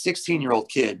a 16-year-old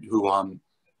kid who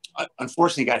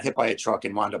unfortunately got hit by a truck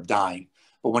and wound up dying.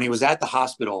 But when he was at the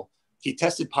hospital, he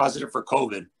tested positive for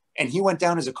COVID, and he went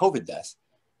down as a COVID death.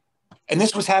 And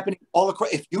this was happening all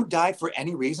across. If you died for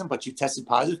any reason, but you tested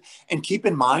positive, and keep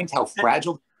in mind how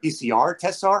fragile PCR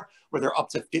tests are, where they're up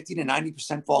to 50 to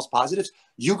 90% false positives,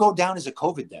 you go down as a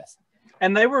COVID death.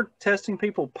 And they were testing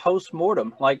people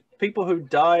post-mortem, like people who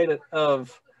died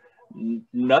of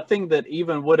nothing that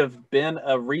even would have been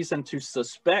a reason to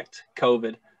suspect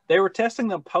COVID. They were testing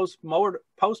them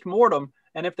post-mortem,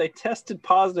 and if they tested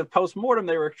positive post-mortem,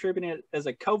 they were attributing it as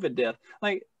a COVID death.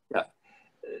 Like, yeah.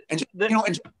 And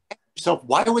so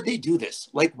why would they do this?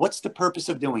 Like, what's the purpose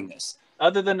of doing this?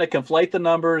 Other than to conflate the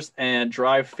numbers and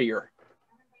drive fear.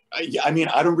 I mean,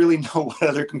 I don't really know what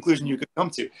other conclusion you could come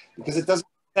to, because it doesn't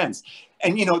make sense.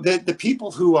 And, you know, the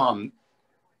people who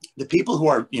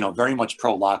are, you know, very much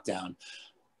pro-lockdown,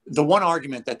 the one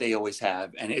argument that they always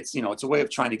have, and it's, you know, it's a way of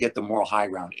trying to get the moral high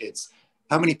ground. It's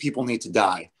how many people need to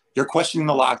die. You're questioning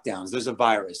the lockdowns. There's a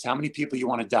virus. How many people you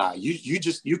want to die?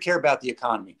 You care about the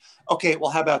economy. Okay,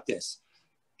 well, how about this?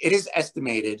 It is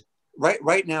estimated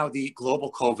right now the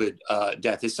global COVID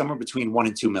death is somewhere between 1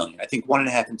 and 2 million. I think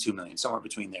 1.5 and 2 million, somewhere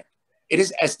between there. It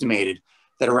is estimated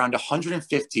that around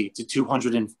 150 to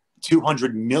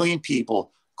 200 million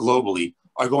people globally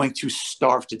are going to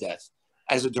starve to death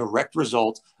as a direct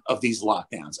result of these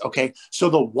lockdowns. Okay, so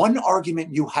the one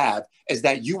argument you have is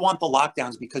that you want the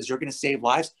lockdowns because you're going to save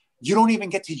lives. You don't even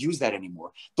get to use that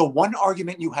anymore. The one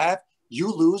argument you have,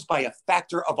 you lose by a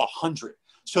factor of 100.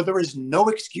 So there is no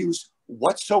excuse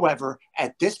whatsoever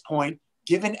at this point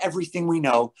given everything we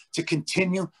know, to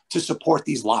continue to support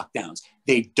these lockdowns.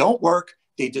 They don't work.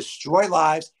 They destroy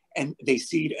lives, and they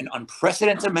cede an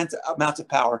unprecedented amount of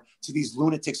power to these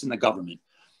lunatics in the government.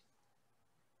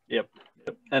 Yep.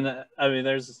 And I mean,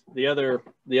 there's the other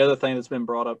thing that's been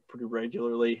brought up pretty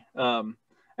regularly, and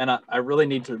I really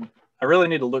need to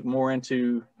look more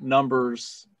into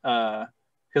numbers,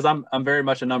 because I'm very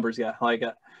much a numbers guy. Like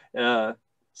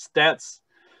stats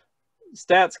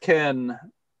can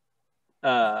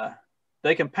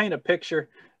they can paint a picture.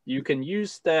 You can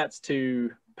use stats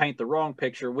to paint the wrong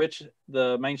picture, which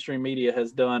the mainstream media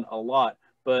has done a lot.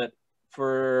 But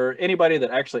for anybody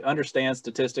that actually understands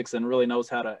statistics and really knows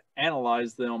how to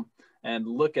analyze them and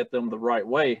look at them the right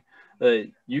way,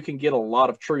 you can get a lot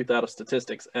of truth out of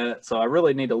statistics. And so I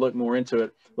really need to look more into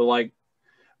it. But like,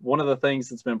 one of the things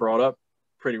that's been brought up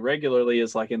pretty regularly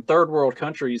is like in third world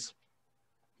countries,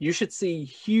 you should see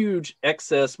huge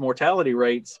excess mortality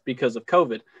rates because of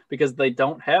COVID, because they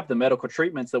don't have the medical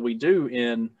treatments that we do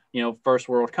in, first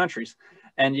world countries.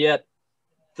 And yet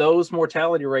those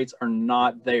mortality rates are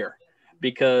not there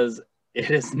because it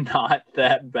is not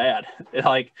that bad.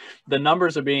 Like, the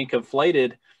numbers are being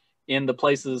conflated in the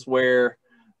places where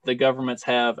the governments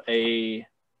have they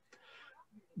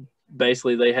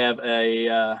have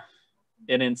an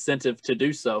incentive to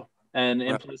do so. And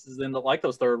in places like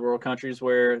those third world countries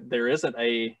where there isn't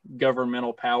a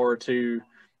governmental power to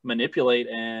manipulate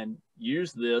and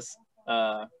use this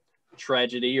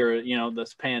tragedy or,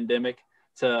 this pandemic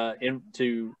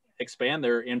to expand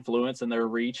their influence and their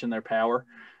reach and their power,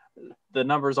 the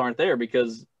numbers aren't there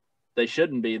because they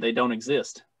shouldn't be. They don't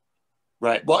exist.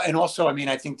 Right. Well, and also, I mean,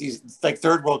 I think these like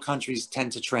third world countries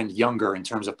tend to trend younger in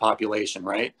terms of population,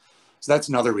 right? So that's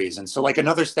another reason. So like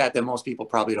another stat that most people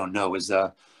probably don't know is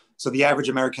so the average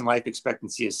American life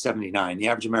expectancy is 79. The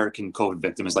average American COVID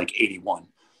victim is like 81.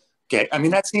 Okay. I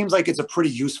mean, that seems like it's a pretty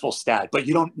useful stat, but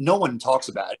no one talks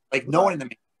about it. Like no one in the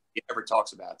media ever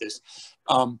talks about this.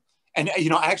 And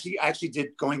I actually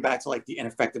did, going back to like the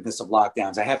ineffectiveness of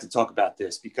lockdowns, I have to talk about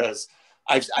this because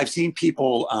I've seen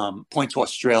people point to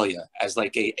Australia as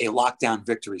like a lockdown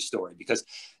victory story because,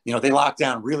 they locked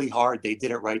down really hard. They did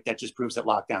it right. That just proves that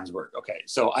lockdowns work. Okay.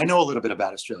 So I know a little bit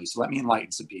about Australia. So let me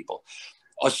enlighten some people.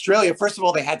 Australia, first of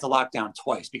all, they had to lock down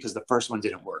twice because the first one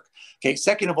didn't work. Okay.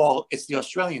 Second of all, it's the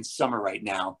Australian summer right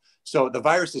now. So the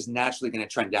virus is naturally going to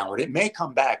trend downward. It may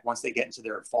come back once they get into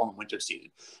their fall and winter season.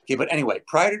 Okay. But anyway,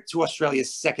 prior to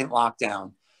Australia's second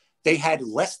lockdown, they had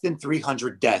less than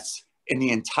 300 deaths in the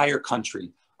entire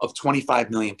country of 25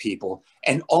 million people.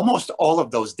 And almost all of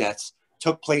those deaths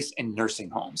took place in nursing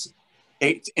homes.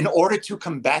 In order to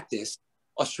combat this,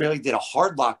 Australia did a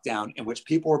hard lockdown in which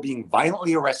people were being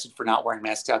violently arrested for not wearing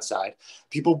masks outside.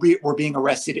 People were being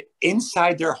arrested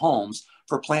inside their homes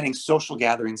for planning social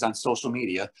gatherings on social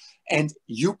media. And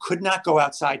you could not go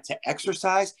outside to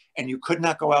exercise, and you could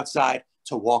not go outside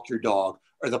to walk your dog,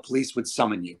 or the police would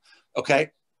summon you. Okay.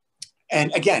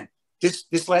 And again,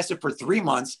 this lasted for 3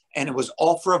 months, and it was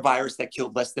all for a virus that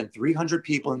killed less than 300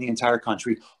 people in the entire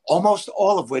country, almost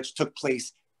all of which took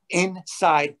place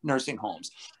inside nursing homes.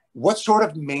 What sort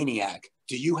of maniac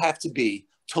do you have to be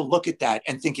to look at that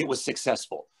and think it was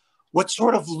successful? What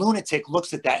sort of lunatic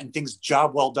looks at that and thinks,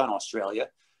 job well done, Australia?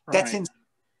 Right.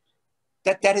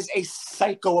 That is a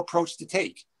psycho approach to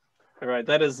take. Right.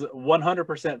 That is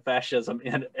 100% fascism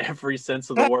in every sense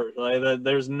of the word. Like,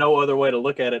 there's no other way to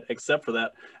look at it except for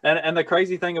that. And the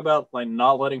crazy thing about like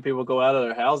not letting people go out of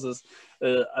their houses,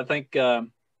 I think I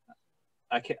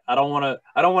don't want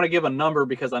to give a number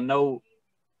because I know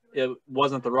it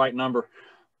wasn't the right number,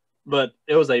 but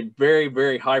it was a very,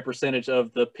 very high percentage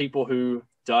of the people who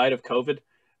died of COVID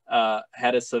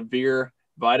had a severe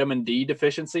vitamin D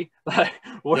deficiency.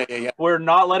 We're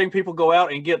not letting people go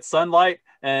out and get sunlight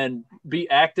and be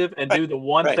active and do the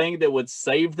one thing that would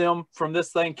save them from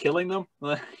this thing killing them.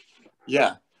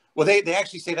 Yeah. Well, they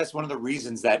actually say that's one of the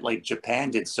reasons that like Japan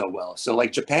did so well. So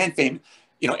like Japan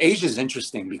Asia is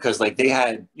interesting because like they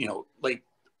had, like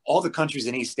all the countries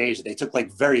in East Asia, they took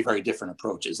like very, very different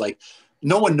approaches. Like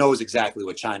no one knows exactly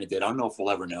what China did. I don't know if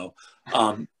we'll ever know.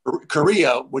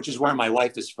 Korea, which is where my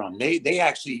wife is from, they've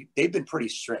been pretty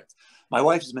strict. My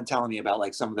wife has been telling me about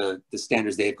like some of the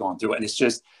standards they've gone through. And it's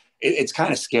just, it's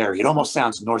kind of scary. It almost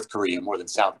sounds North Korea more than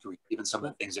South Korea, even some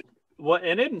of the things. Well,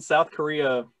 and isn't South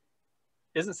Korea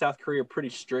pretty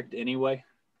strict anyway?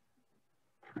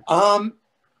 What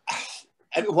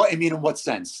I mean, in what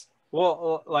sense?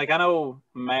 Well, like I know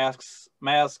masks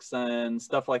and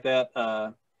stuff like that.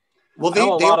 I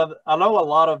know a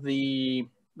lot of the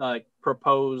like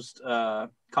proposed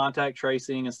contact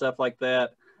tracing and stuff like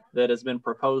that has been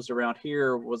proposed around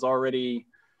here was already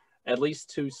at least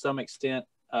to some extent,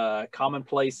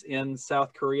 commonplace in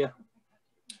South Korea?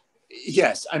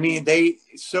 Yes, I mean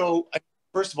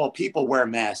first of all, people wear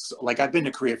masks. Like I've been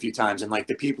to Korea a few times, and like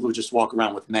the people who just walk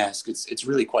around with masks, it's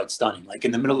really quite stunning. Like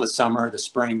in the middle of the summer, the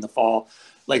spring, the fall,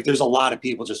 like there's a lot of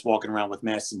people just walking around with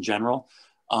masks in general.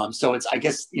 So it's, I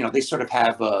guess, they sort of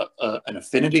have an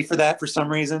affinity for that for some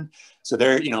reason. So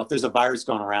they're, if there's a virus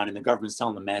going around and the government's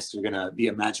telling them masks are going to be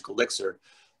a magic elixir,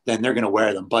 then they're going to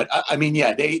wear them. But I mean,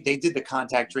 yeah, they did the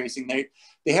contact tracing.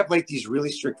 They have like these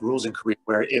really strict rules in Korea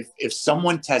where if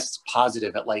someone tests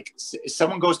positive at if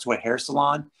someone goes to a hair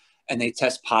salon and they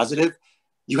test positive,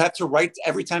 you have to write,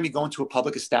 every time you go into a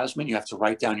public establishment, you have to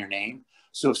write down your name.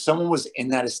 So if someone was in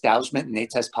that establishment and they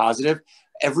test positive,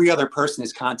 every other person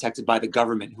is contacted by the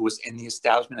government who was in the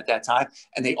establishment at that time,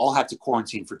 and they all have to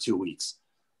quarantine for 2 weeks,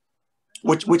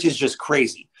 which is just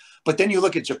crazy. But then you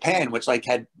look at Japan, which like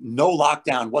had no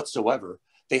lockdown whatsoever.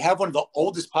 They have one of the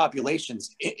oldest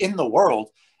populations in the world,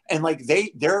 and like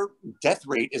their death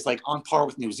rate is like on par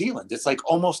with New Zealand. It's like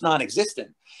almost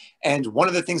non-existent. And one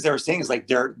of the things they were saying is like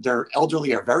their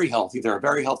elderly are very healthy. They're a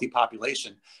very healthy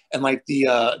population, and like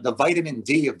the vitamin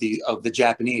D of the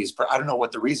Japanese, I don't know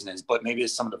what the reason is, but maybe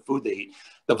it's some of the food they eat.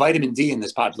 The vitamin D in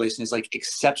this population is like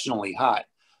exceptionally high.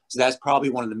 So that's probably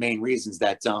one of the main reasons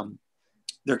that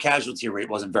their casualty rate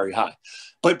wasn't very high.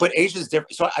 But Asia's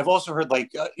different. So I've also heard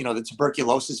like, the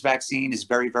tuberculosis vaccine is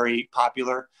very, very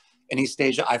popular in East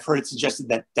Asia. I've heard it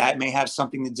suggested that may have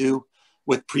something to do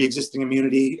with pre-existing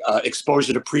immunity.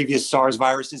 Exposure to previous SARS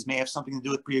viruses may have something to do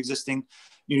with pre-existing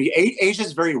immunity. Asia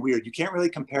is very weird. You can't really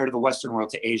compare to the Western world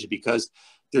to Asia because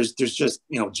there's just,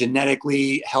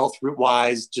 genetically,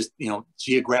 health-wise, just,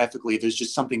 geographically, there's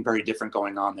just something very different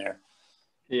going on there.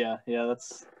 Yeah,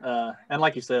 that's and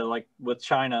like you said, like with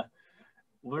China,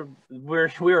 we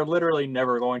are literally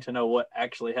never going to know what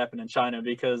actually happened in China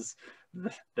because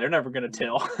they're never going to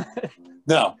tell.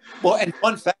 No. Well, and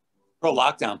fun fact, pro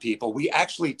lockdown people, we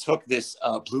actually took this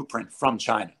blueprint from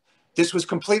China. This was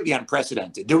completely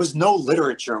unprecedented. There was no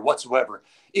literature whatsoever.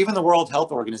 Even the World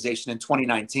Health Organization in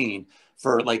 2019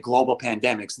 for like global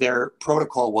pandemics, their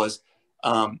protocol was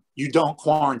you don't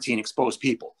quarantine exposed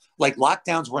people. Like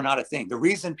lockdowns were not a thing. The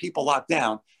reason people locked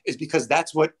down is because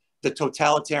that's what the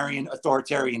totalitarian,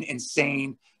 authoritarian,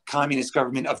 insane communist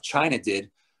government of China did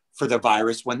for the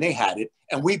virus when they had it.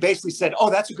 And we basically said,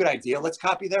 oh, that's a good idea. Let's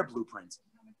copy their blueprint.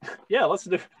 Yeah, let's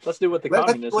do what the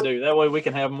communists do. That way we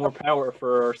can have more power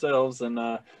for ourselves and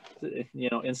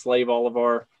enslave all of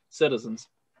our citizens.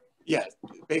 Yeah,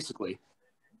 basically.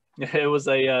 It was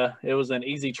an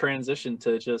easy transition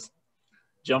to just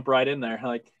jump right in there.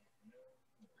 Like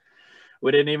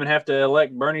we didn't even have to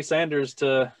elect Bernie Sanders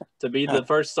to be the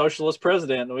first socialist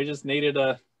president. We just needed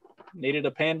a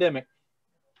pandemic.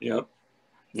 Yep.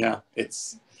 Yeah,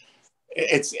 it's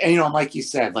and like you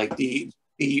said, like the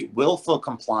willful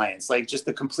compliance, like just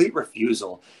the complete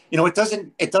refusal. It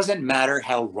doesn't matter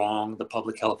how wrong the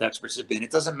public health experts have been.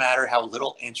 It doesn't matter how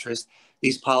little interest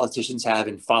these politicians have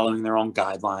in following their own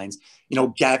guidelines.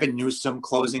 Gavin Newsom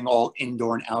closing all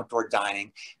indoor and outdoor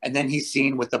dining. And then he's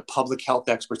seen with the public health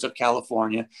experts of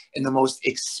California in the most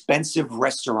expensive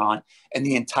restaurant in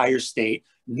the entire state.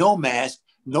 No mask,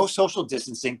 no social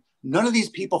distancing. None of these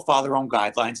people follow their own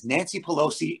guidelines. Nancy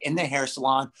Pelosi in the hair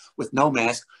salon with no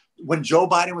mask. When Joe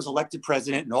Biden was elected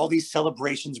president and all these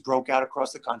celebrations broke out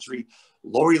across the country,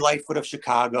 Lori Lightfoot of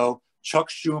Chicago, Chuck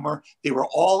Schumer, they were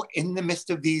all in the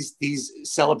midst of these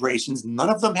celebrations.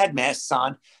 None of them had masks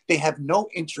on. They have no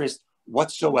interest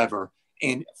whatsoever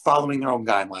in following their own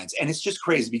guidelines. And it's just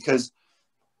crazy because,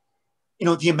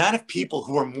 the amount of people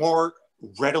who are more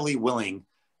readily willing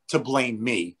to blame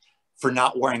me for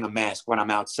not wearing a mask when I'm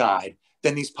outside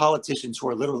than these politicians who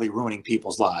are literally ruining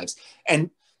people's lives. And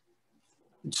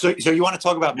so you want to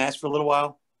talk about masks for a little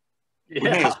while?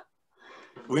 Yeah.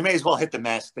 We may as well hit the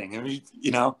mask thing. I mean,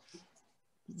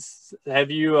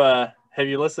 Have you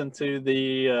listened to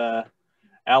the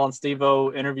Alan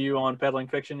Stevo interview on Peddling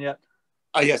Fiction yet?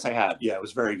 Yes, I have. Yeah, it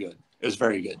was very good.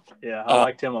 Yeah, I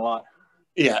liked him a lot.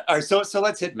 Yeah. All right. So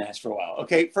let's hit masks for a while.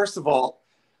 Okay. First of all,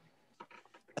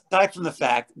 aside from the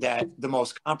fact that the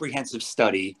most comprehensive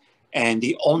study and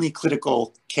the only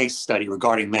clinical case study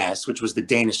regarding masks, which was the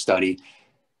Danish study,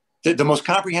 the most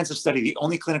comprehensive study, the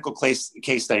only clinical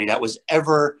case study that was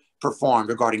ever performed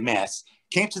regarding masks,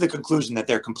 came to the conclusion that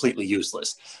they're completely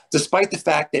useless, despite the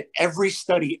fact that every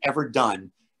study ever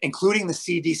done, including the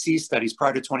CDC studies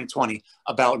prior to 2020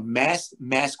 about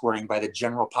mask wearing by the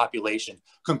general population,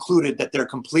 concluded that they're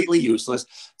completely useless,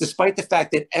 despite the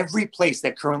fact that every place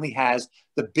that currently has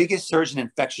the biggest surge in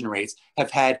infection rates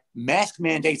have had mask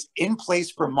mandates in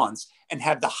place for months and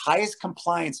have the highest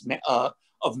compliance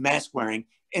of mask wearing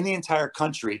in the entire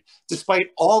country, despite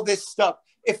all this stuff.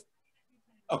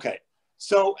 Okay,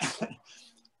 so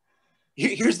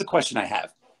here's the question I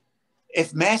have.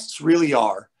 If masks really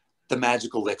are the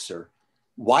magic elixir,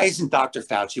 why isn't Dr.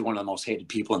 Fauci one of the most hated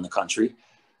people in the country?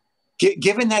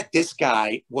 Given that this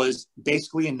guy was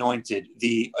basically anointed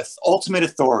the ultimate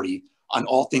authority on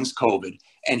all things COVID,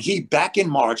 and he back in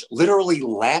March literally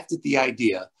laughed at the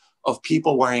idea of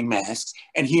people wearing masks,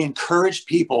 and he encouraged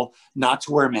people not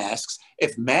to wear masks.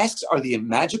 If masks are the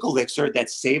magic elixir that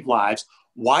save lives,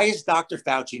 why is Dr.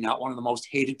 Fauci not one of the most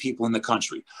hated people in the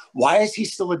country? Why is he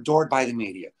still adored by the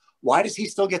media? Why does he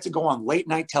still get to go on late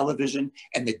night television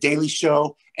and The Daily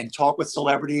Show and talk with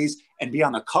celebrities and be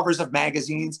on the covers of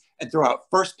magazines and throw out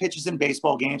first pitches in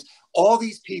baseball games? All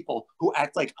these people who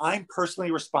act like I'm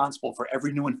personally responsible for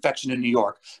every new infection in New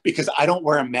York because I don't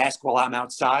wear a mask while I'm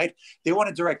outside. They want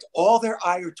to direct all their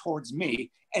ire towards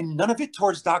me and none of it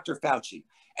towards Dr. Fauci.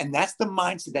 And that's the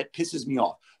mindset that pisses me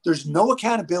off. There's no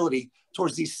accountability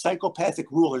towards these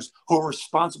psychopathic rulers who are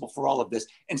responsible for all of this.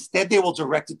 Instead, they will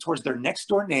direct it towards their next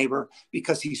door neighbor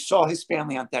because he saw his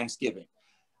family on Thanksgiving.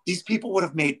 These people would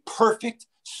have made perfect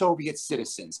Soviet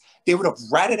citizens. They would have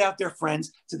ratted out their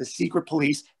friends to the secret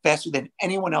police faster than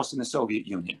anyone else in the Soviet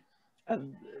Union.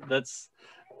 That's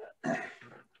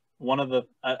one of the,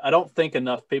 I don't think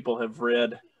enough people have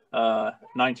read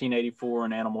 1984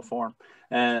 and Animal Farm.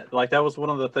 And like, that was one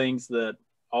of the things that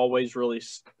always really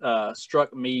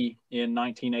struck me in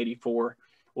 1984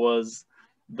 was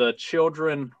the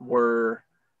children were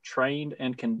trained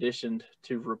and conditioned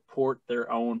to report their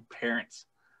own parents.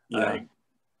 Yeah.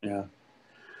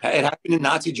 It happened in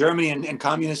Nazi Germany and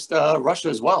communist Russia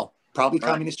as well. Probably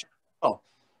right. Communist. Oh,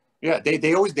 yeah.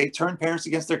 They turn parents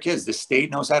against their kids. The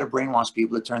state knows how to brainwash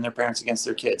people to turn their parents against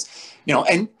their kids.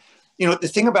 And the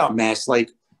thing about masks, like,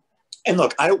 and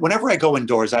look, whenever I go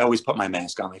indoors, I always put my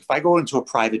mask on. Like if I go into a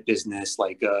private business,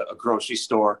 like a grocery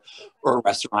store or a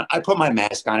restaurant, I put my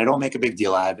mask on. I don't make a big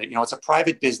deal out of it. It's a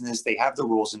private business. They have the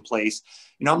rules in place.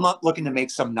 I'm not looking to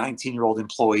make some 19-year-old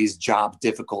employee's job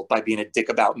difficult by being a dick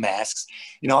about masks.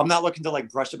 I'm not looking to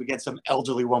like brush up against some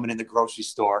elderly woman in the grocery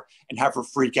store and have her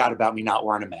freak out about me not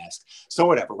wearing a mask. So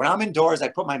whatever. When I'm indoors, I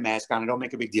put my mask on. I don't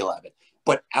make a big deal out of it.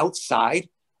 But outside,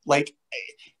 like,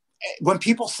 when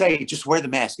people say just wear the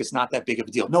mask, it's not that big of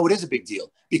a deal. No, it is a big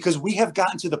deal because we have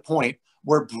gotten to the point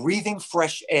where breathing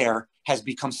fresh air has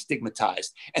become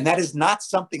stigmatized. And that is not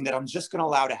something that I'm just going to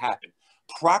allow to happen.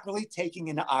 Properly taking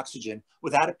in oxygen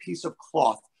without a piece of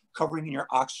cloth covering in your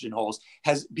oxygen holes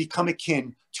has become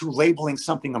akin to labeling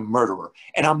something a murderer.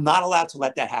 And I'm not allowed to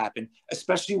let that happen,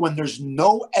 especially when there's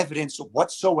no evidence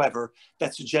whatsoever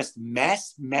that suggests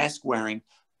mask wearing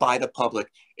by the public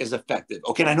is effective.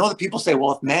 Okay, and I know that people say,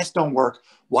 well, if masks don't work,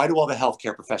 why do all the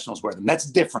healthcare professionals wear them? That's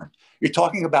different. You're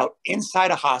talking about inside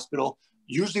a hospital,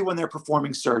 usually when they're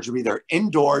performing surgery, they're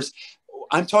indoors.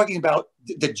 I'm talking about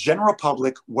the general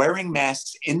public wearing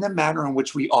masks in the manner in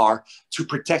which we are to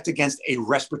protect against a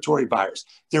respiratory virus.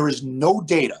 There is no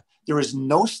data. There is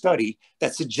no study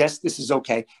that suggests this is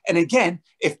okay. And again,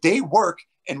 if they work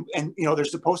and there's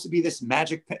supposed to be this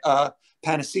magic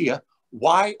panacea,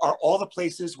 why are all the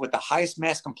places with the highest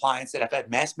mask compliance that have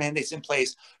had mask mandates in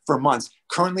place for months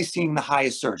currently seeing the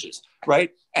highest surges,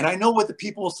 right? And I know what the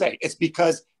people will say. It's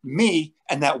because me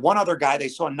and that one other guy they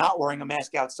saw not wearing a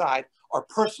mask outside are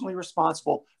personally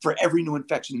responsible for every new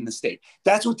infection in the state.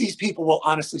 That's what these people will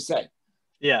honestly say.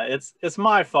 Yeah, it's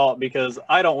my fault because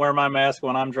I don't wear my mask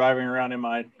when I'm driving around in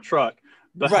my truck.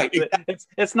 But right. Exactly.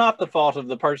 It's not the fault of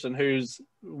the person who's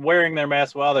wearing their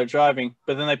mask while they're driving,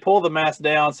 but then they pull the mask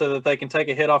down so that they can take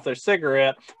a hit off their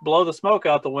cigarette, blow the smoke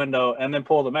out the window, and then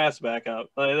pull the mask back up.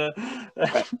 Right.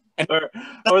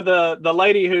 or the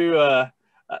lady who,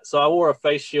 so I wore a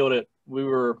face shield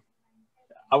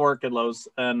I work at Lowe's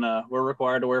and we're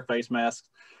required to wear face masks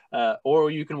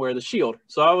or you can wear the shield.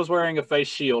 So I was wearing a face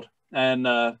shield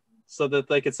and so that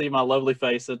they could see my lovely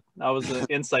face. I was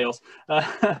in sales,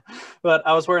 but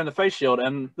I was wearing the face shield.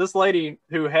 And this lady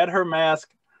who had her mask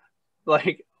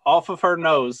like off of her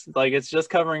nose, like it's just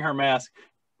covering her mask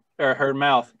or her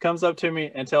mouth, comes up to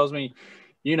me and tells me,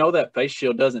 that face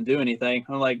shield doesn't do anything.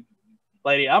 I'm like,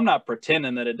 lady, I'm not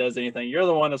pretending that it does anything. You're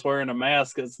the one that's wearing a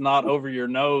mask that's not over your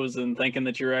nose and thinking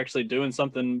that you're actually doing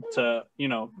something to,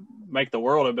 make the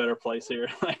world a better place here.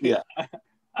 Yeah.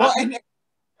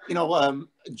 Well,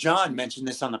 John mentioned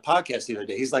this on the podcast the other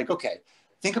day. He's like, okay,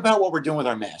 think about what we're doing with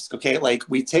our mask. Okay. Like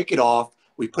we take it off,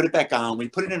 we put it back on, we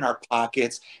put it in our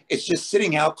pockets. It's just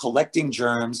sitting out, collecting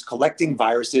germs, collecting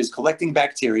viruses, collecting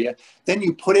bacteria. Then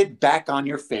you put it back on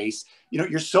your face.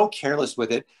 You're so careless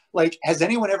with it. Like, has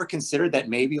anyone ever considered that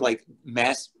maybe like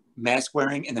mask mask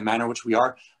wearing in the manner in which we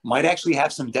are might actually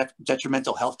have some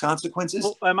detrimental health consequences.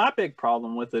 Well, and my big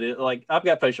problem with it is, like, I've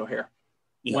got facial hair.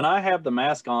 Yeah. When I have the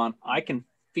mask on, I can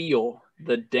feel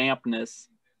the dampness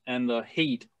and the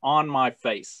heat on my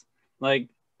face. Like,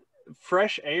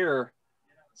 fresh air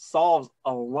solves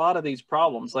a lot of these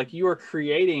problems. Like, you are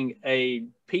creating a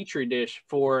petri dish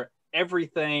for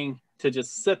everything to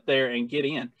just sit there and get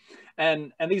in.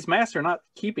 And these masks are not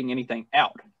keeping anything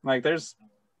out. Like,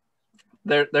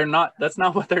 they're not, that's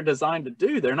not what they're designed to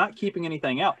do. They're not keeping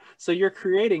anything out. So you're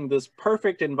creating this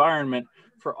perfect environment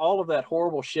for all of that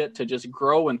horrible shit to just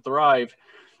grow and thrive.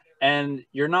 And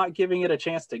you're not giving it a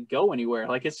chance to go anywhere.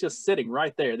 Like, it's just sitting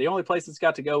right there. The only place it's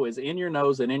got to go is in your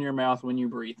nose and in your mouth when you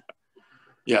breathe.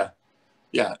 Yeah.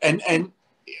 Yeah. And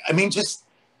I mean, just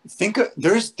think of,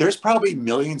 there's probably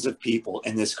millions of people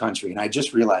in this country, and I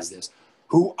just realized this,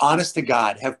 who, honest to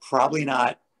God, have probably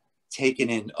not taken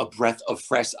in a breath of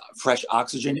fresh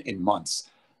oxygen in months,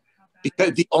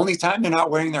 because the only time they're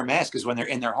not wearing their mask is when they're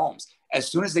in their homes. As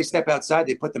soon as they step outside,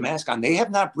 they put the mask on. They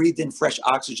have not breathed in fresh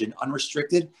oxygen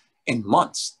unrestricted in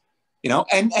months, you know.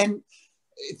 And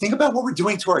think about what we're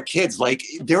doing to our kids. Like,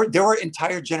 there are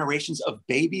entire generations of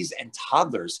babies and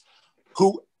toddlers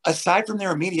who, aside from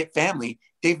their immediate family,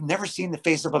 they've never seen the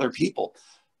face of other people.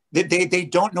 They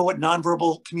don't know what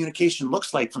nonverbal communication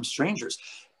looks like from strangers.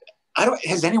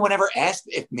 Has anyone ever asked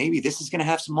if maybe this is going to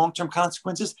have some long-term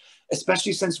consequences,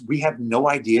 especially since we have no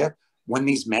idea when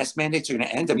these mask mandates are going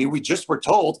to end? I mean, we just were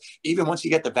told, even once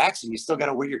you get the vaccine, you still got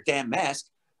to wear your damn mask,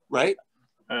 right?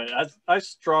 I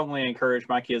strongly encourage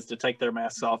my kids to take their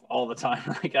masks off all the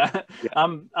time. Like,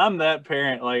 I'm that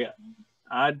parent. Like,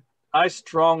 I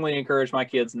strongly encourage my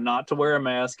kids not to wear a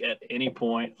mask at any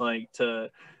point, like to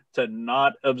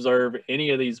not observe any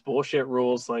of these bullshit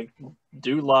rules, like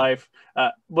do life.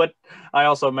 But I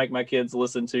also make my kids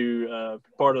listen to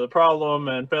Part of the Problem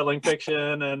and Peddling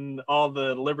Fiction and all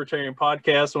the libertarian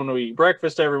podcasts when we eat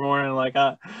breakfast every morning. Like,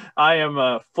 I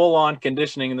am full on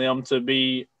conditioning them to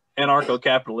be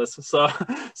anarcho-capitalists.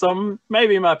 So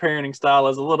maybe my parenting style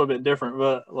is a little bit different,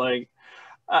 but like,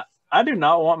 I do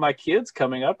not want my kids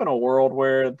coming up in a world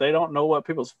where they don't know what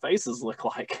people's faces look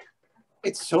like.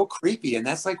 It's so creepy. And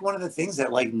that's like one of the things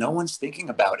that like no one's thinking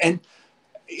about. And,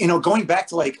 you know, going back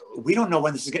to like, we don't know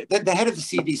when this is going to, the head of the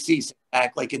CDC said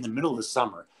back like in the middle of the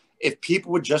summer, if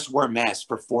people would just wear masks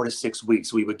for 4 to 6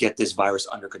 weeks, we would get this virus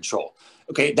under control.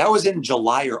 Okay. That was in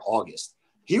July or August.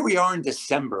 Here we are in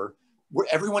December, where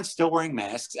everyone's still wearing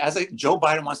masks. Joe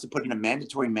Biden wants to put in a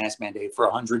mandatory mask mandate for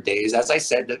 100 days. As I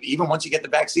said, that even once you get the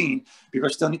vaccine, people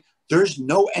are still, there's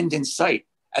no end in sight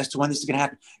as to when this is going to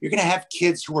happen. You're going to have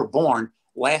kids who were born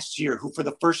last year who, for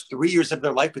the first 3 years of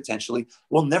their life, potentially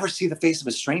will never see the face of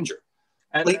a stranger.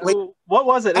 And what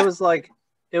was it? It was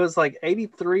like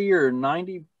 83 or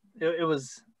 90. It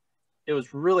was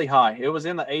really high. It was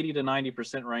in the 80 to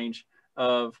 90% range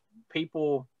of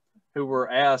people who were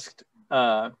asked,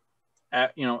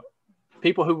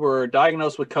 people who were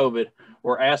diagnosed with COVID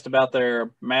were asked about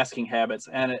their masking habits,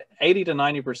 and 80 to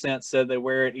 90% said they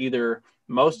wear it either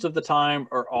most of the time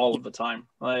or all of the time.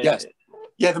 Like, yes.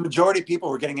 Yeah, the majority of people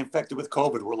who were getting infected with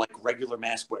COVID were like regular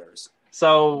mask wearers.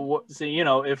 So, you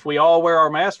know, if we all wear our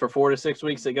mask for 4 to 6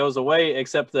 weeks, it goes away,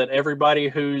 except that everybody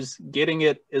who's getting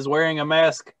it is wearing a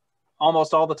mask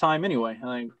almost all the time anyway.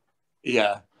 I think.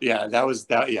 Yeah, that was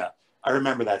that. Yeah, I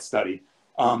remember that study.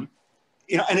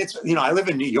 You know, and it's, you know, I live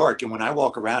in New York, and when I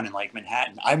walk around in like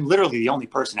Manhattan, I'm literally the only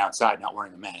person outside not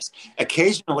wearing a mask.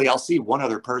 Occasionally, I'll see one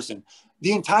other person.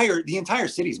 The entire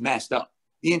city's masked up.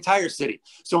 The entire city.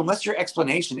 So unless your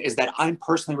explanation is that I'm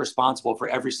personally responsible for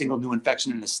every single new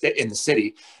infection in the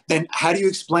city, then how do you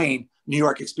explain New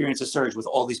York experienced a surge with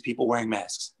all these people wearing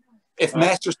masks? If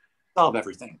masks are solve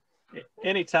everything.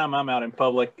 Anytime I'm out in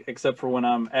public, except for when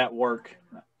I'm at work,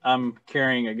 I'm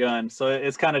carrying a gun. So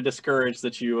it's kind of discouraged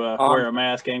that you wear a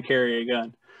mask and carry a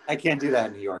gun. I can't do that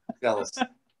in New York. I'm jealous.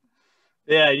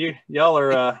 Yeah, y'all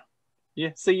are.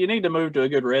 You need to move to a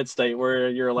good red state where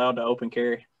you're allowed to open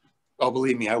carry. Oh,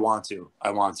 believe me, I want to. I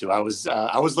was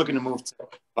looking to move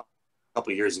a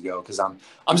couple of years ago because I'm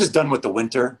just done with the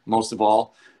winter. Most of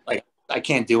all, like, I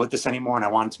can't deal with this anymore, and I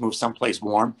wanted to move someplace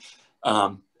warm.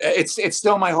 It's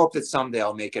still my hope that someday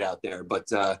I'll make it out there,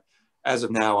 but as of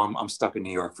now, I'm stuck in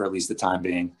New York for at least the time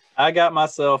being. I got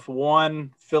myself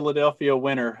one Philadelphia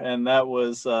winter, and that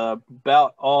was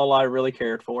about all I really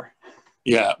cared for.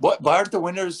 Yeah, but aren't the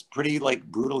winters pretty like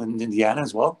brutal in Indiana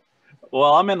as well?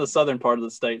 Well, I'm in the southern part of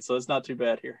the state, so it's not too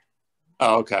bad here.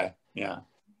 Oh, okay. Yeah.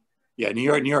 New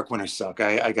York winters suck.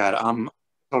 I'm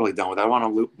totally done with it. I want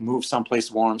to move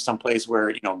someplace warm, someplace where,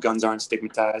 you know, guns aren't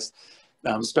stigmatized.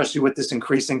 especially with this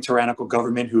increasing tyrannical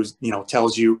government who's,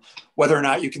 tells you whether or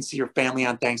not you can see your family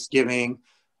on Thanksgiving,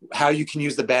 how you can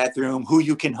use the bathroom, who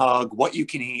you can hug, what you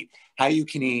can eat, how you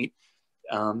can eat.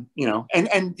 The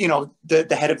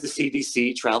head of the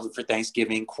CDC traveled for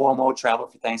Thanksgiving. Cuomo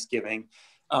traveled for Thanksgiving.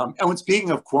 And when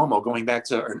speaking of Cuomo, going back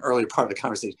to an earlier part of the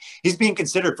conversation, he's being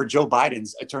considered for Joe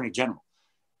Biden's attorney general.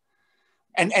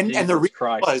 And the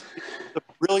reason was the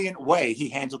brilliant way he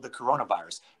handled the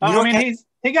coronavirus.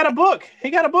 He got a book. He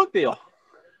got a book deal.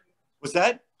 Was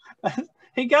that?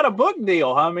 He got a book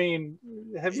deal. I mean,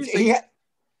 have you seen?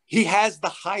 He has the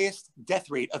highest death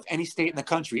rate of any state in the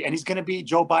country, and he's going to be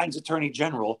Joe Biden's attorney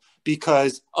general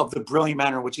because of the brilliant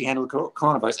manner in which he handled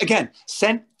coronavirus. Again,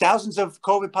 sent thousands of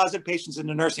COVID positive patients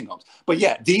into nursing homes. But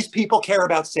yeah, these people care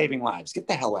about saving lives. Get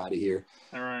the hell out of here.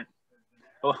 All right.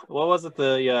 Well, what was it?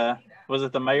 Was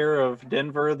it the mayor of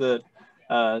Denver that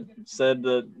said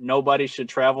that nobody should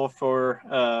travel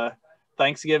for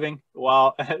Thanksgiving?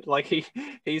 While like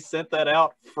he sent that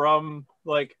out from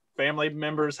like family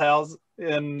members' house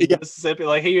in Mississippi.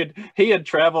 Like he had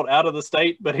traveled out of the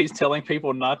state, but he's telling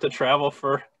people not to travel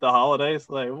for the holidays.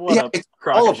 Like what a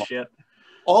crock of shit.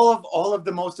 All of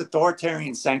the most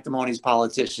authoritarian, sanctimonious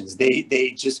politicians,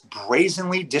 they just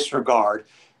brazenly disregard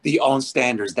the own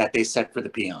standards that they set for the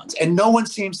peons, and no one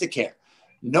seems to care.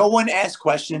 No one asks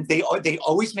questions. They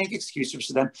always make excuses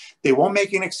for them. They won't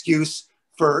make an excuse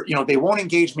for, they won't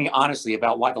engage me honestly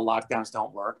about why the lockdowns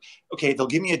don't work. Okay, they'll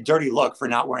give me a dirty look for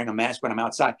not wearing a mask when I'm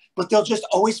outside, but they'll just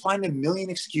always find a million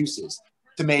excuses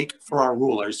to make for our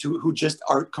rulers who just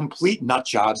are complete nut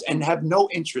jobs and have no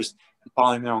interest in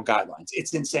following their own guidelines.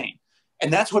 It's insane.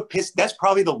 And that's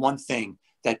probably the one thing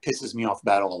that pisses me off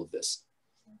about all of this.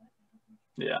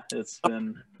 Yeah,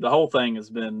 the whole thing has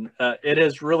been, it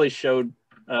has really showed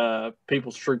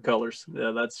people's true colors.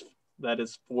 Yeah, that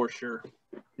is for sure.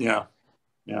 Yeah.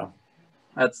 Yeah.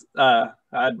 That's,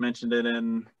 I'd mentioned it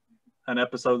in an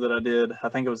episode that I did, I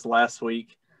think it was last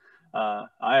week. I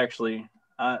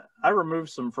removed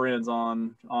some friends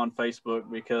on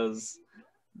Facebook because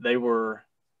they were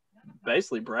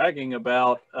basically bragging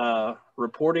about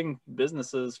reporting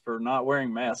businesses for not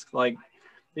wearing masks. Like,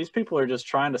 these people are just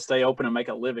trying to stay open and make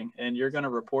a living, and you're going to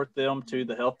report them to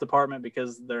the health department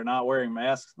because they're not wearing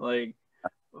masks. Like,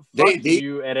 fuck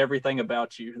you and everything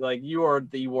about you. Like, you are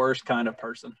the worst kind of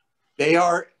person. They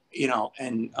are,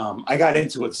 and I got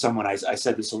into it with someone. I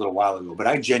said this a little while ago, but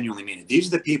I genuinely mean it. These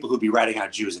are the people who be ratting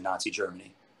out Jews in Nazi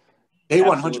Germany. They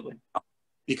 100%,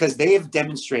 because they have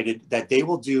demonstrated that they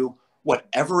will do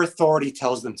whatever authority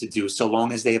tells them to do so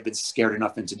long as they have been scared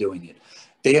enough into doing it.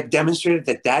 They have demonstrated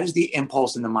that is the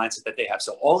impulse and the mindset that they have.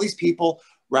 So all these people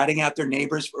ratting out their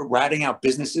neighbors, ratting out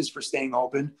businesses for staying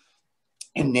open,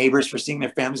 and neighbors for seeing their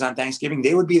families on Thanksgiving,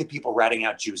 they would be the people ratting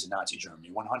out Jews in Nazi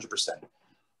Germany, 100%.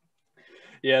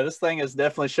 Yeah, this thing has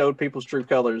definitely showed people's true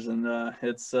colors, and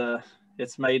it's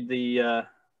made the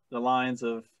lines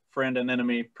of friend and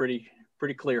enemy pretty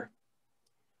clear.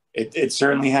 It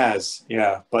certainly has,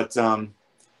 yeah. But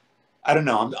I don't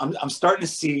know. I'm starting to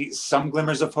see some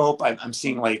glimmers of hope. I'm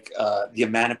seeing like the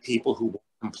amount of people who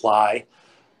comply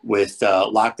with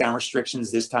lockdown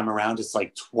restrictions this time around. It's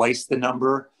like twice the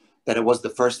number that it was the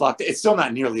first lockdown. It's still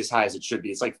not nearly as high as it should be.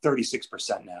 It's like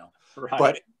 36% now, right.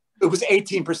 But it was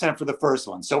 18% for the first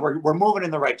one. So we're moving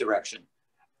in the right direction.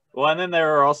 Well, and then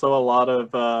there are also a lot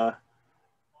of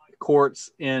courts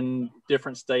in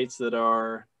different states that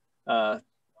are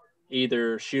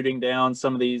either shooting down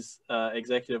some of these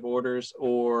executive orders,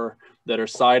 or that are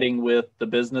siding with the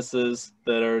businesses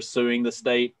that are suing the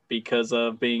state because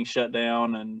of being shut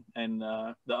down and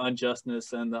the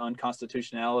unjustness and the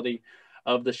unconstitutionality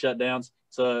of the shutdowns.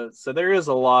 So there is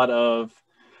a lot of,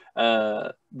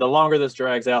 the longer this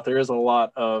drags out, there is a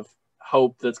lot of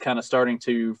hope that's kind of starting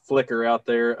to flicker out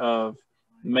there of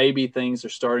maybe things are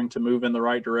starting to move in the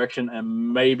right direction,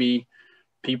 and maybe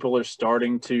people are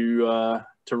starting to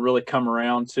really come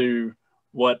around to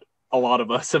what a lot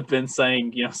of us have been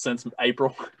saying, since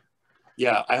April.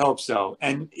 Yeah, I hope so.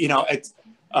 And, it's,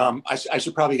 I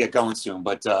should probably get going soon,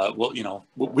 but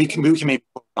we can maybe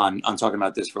on talking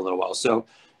about this for a little while. So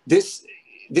this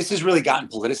has really gotten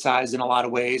politicized in a lot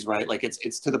of ways, right? Like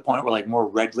it's to the point where like more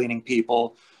red-leaning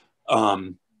people are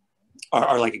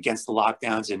like against the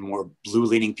lockdowns, and more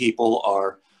blue-leaning people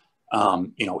are,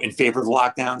 in favor of the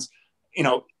lockdowns.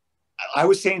 I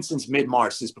was saying since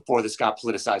mid-March, since before this got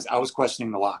politicized, I was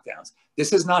questioning the lockdowns.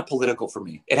 This is not political for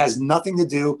me. It has nothing to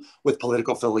do with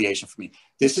political affiliation for me.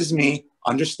 This is me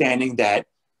understanding that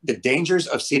the dangers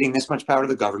of ceding this much power to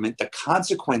the government, the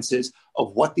consequences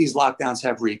of what these lockdowns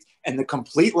have wreaked, and the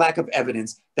complete lack of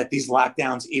evidence that these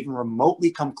lockdowns even remotely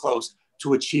come close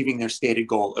to achieving their stated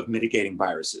goal of mitigating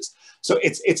viruses. So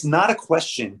it's not a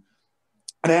question,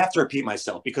 and I have to repeat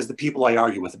myself because the people I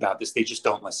argue with about this, they just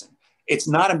don't listen. It's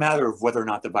not a matter of whether or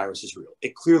not the virus is real.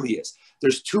 It clearly is.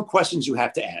 There's two questions you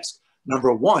have to ask.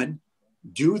 Number one,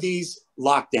 do these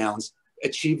lockdowns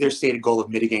achieve their stated goal of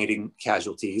mitigating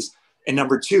casualties? And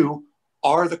number two,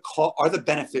 are the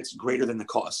benefits greater than the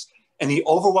costs? And the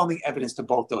overwhelming evidence to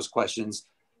both those questions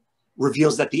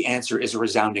reveals that the answer is a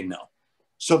resounding no.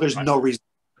 So there's no reason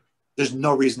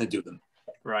to do them.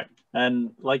 Right.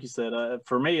 And like you said,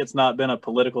 for me, it's not been a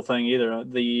political thing either.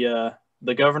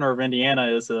 The governor of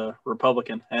Indiana is a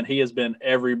Republican, and he has been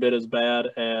every bit as bad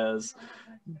as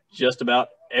just about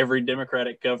every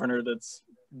Democratic governor that's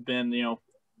been,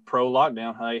 pro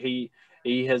lockdown.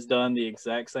 He has done the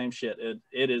exact same shit.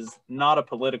 It is not a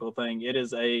political thing. It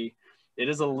is a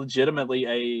legitimately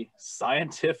a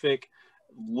scientific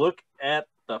look at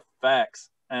the facts,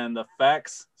 and the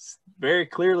facts very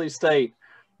clearly state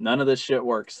none of this shit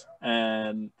works.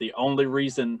 And the only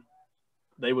reason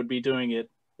they would be doing it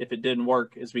if it didn't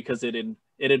work is because it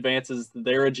advances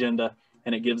their agenda,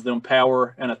 and it gives them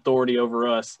power and authority over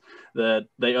us that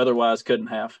they otherwise couldn't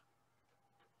have.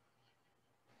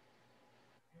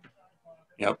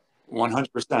 Yep,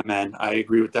 100%, man. I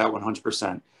agree with that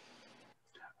 100%.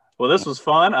 Well, this was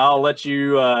fun. I'll let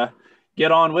you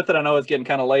get on with it. I know it's getting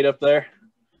kind of late up there.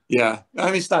 Yeah, I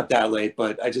mean, it's not that late,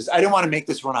 but I didn't want to make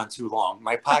this run on too long.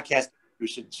 My podcast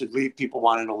should leave people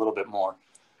wanting a little bit more.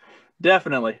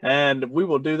 Definitely. And we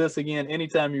will do this again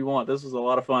anytime you want. This was a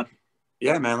lot of fun.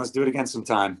 Yeah, man, let's do it again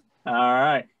sometime. All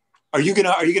right. Are you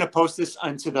gonna post this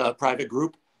onto the private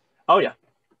group? Oh yeah.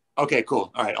 Okay,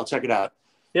 cool. All right, I'll check it out.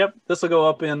 Yep, this will go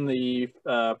up in the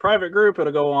private group.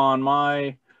 It'll go on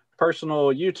my personal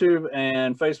YouTube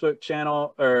and Facebook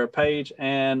channel or page,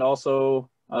 and also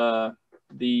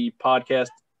the podcast,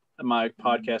 my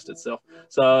podcast itself.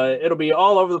 So it'll be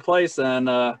all over the place, and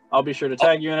I'll be sure to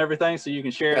tag you and everything so you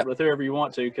can share it with whoever you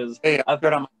want to. Because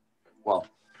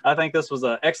I think this was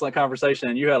an excellent conversation,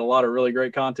 and you had a lot of really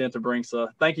great content to bring. So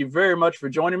thank you very much for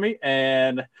joining me,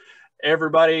 and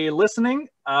everybody listening.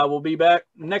 I will be back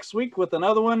next week with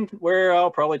another one where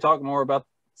I'll probably talk more about the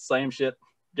same shit,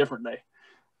 different day.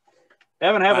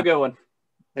 Evan, have a good one.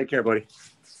 Take care, buddy.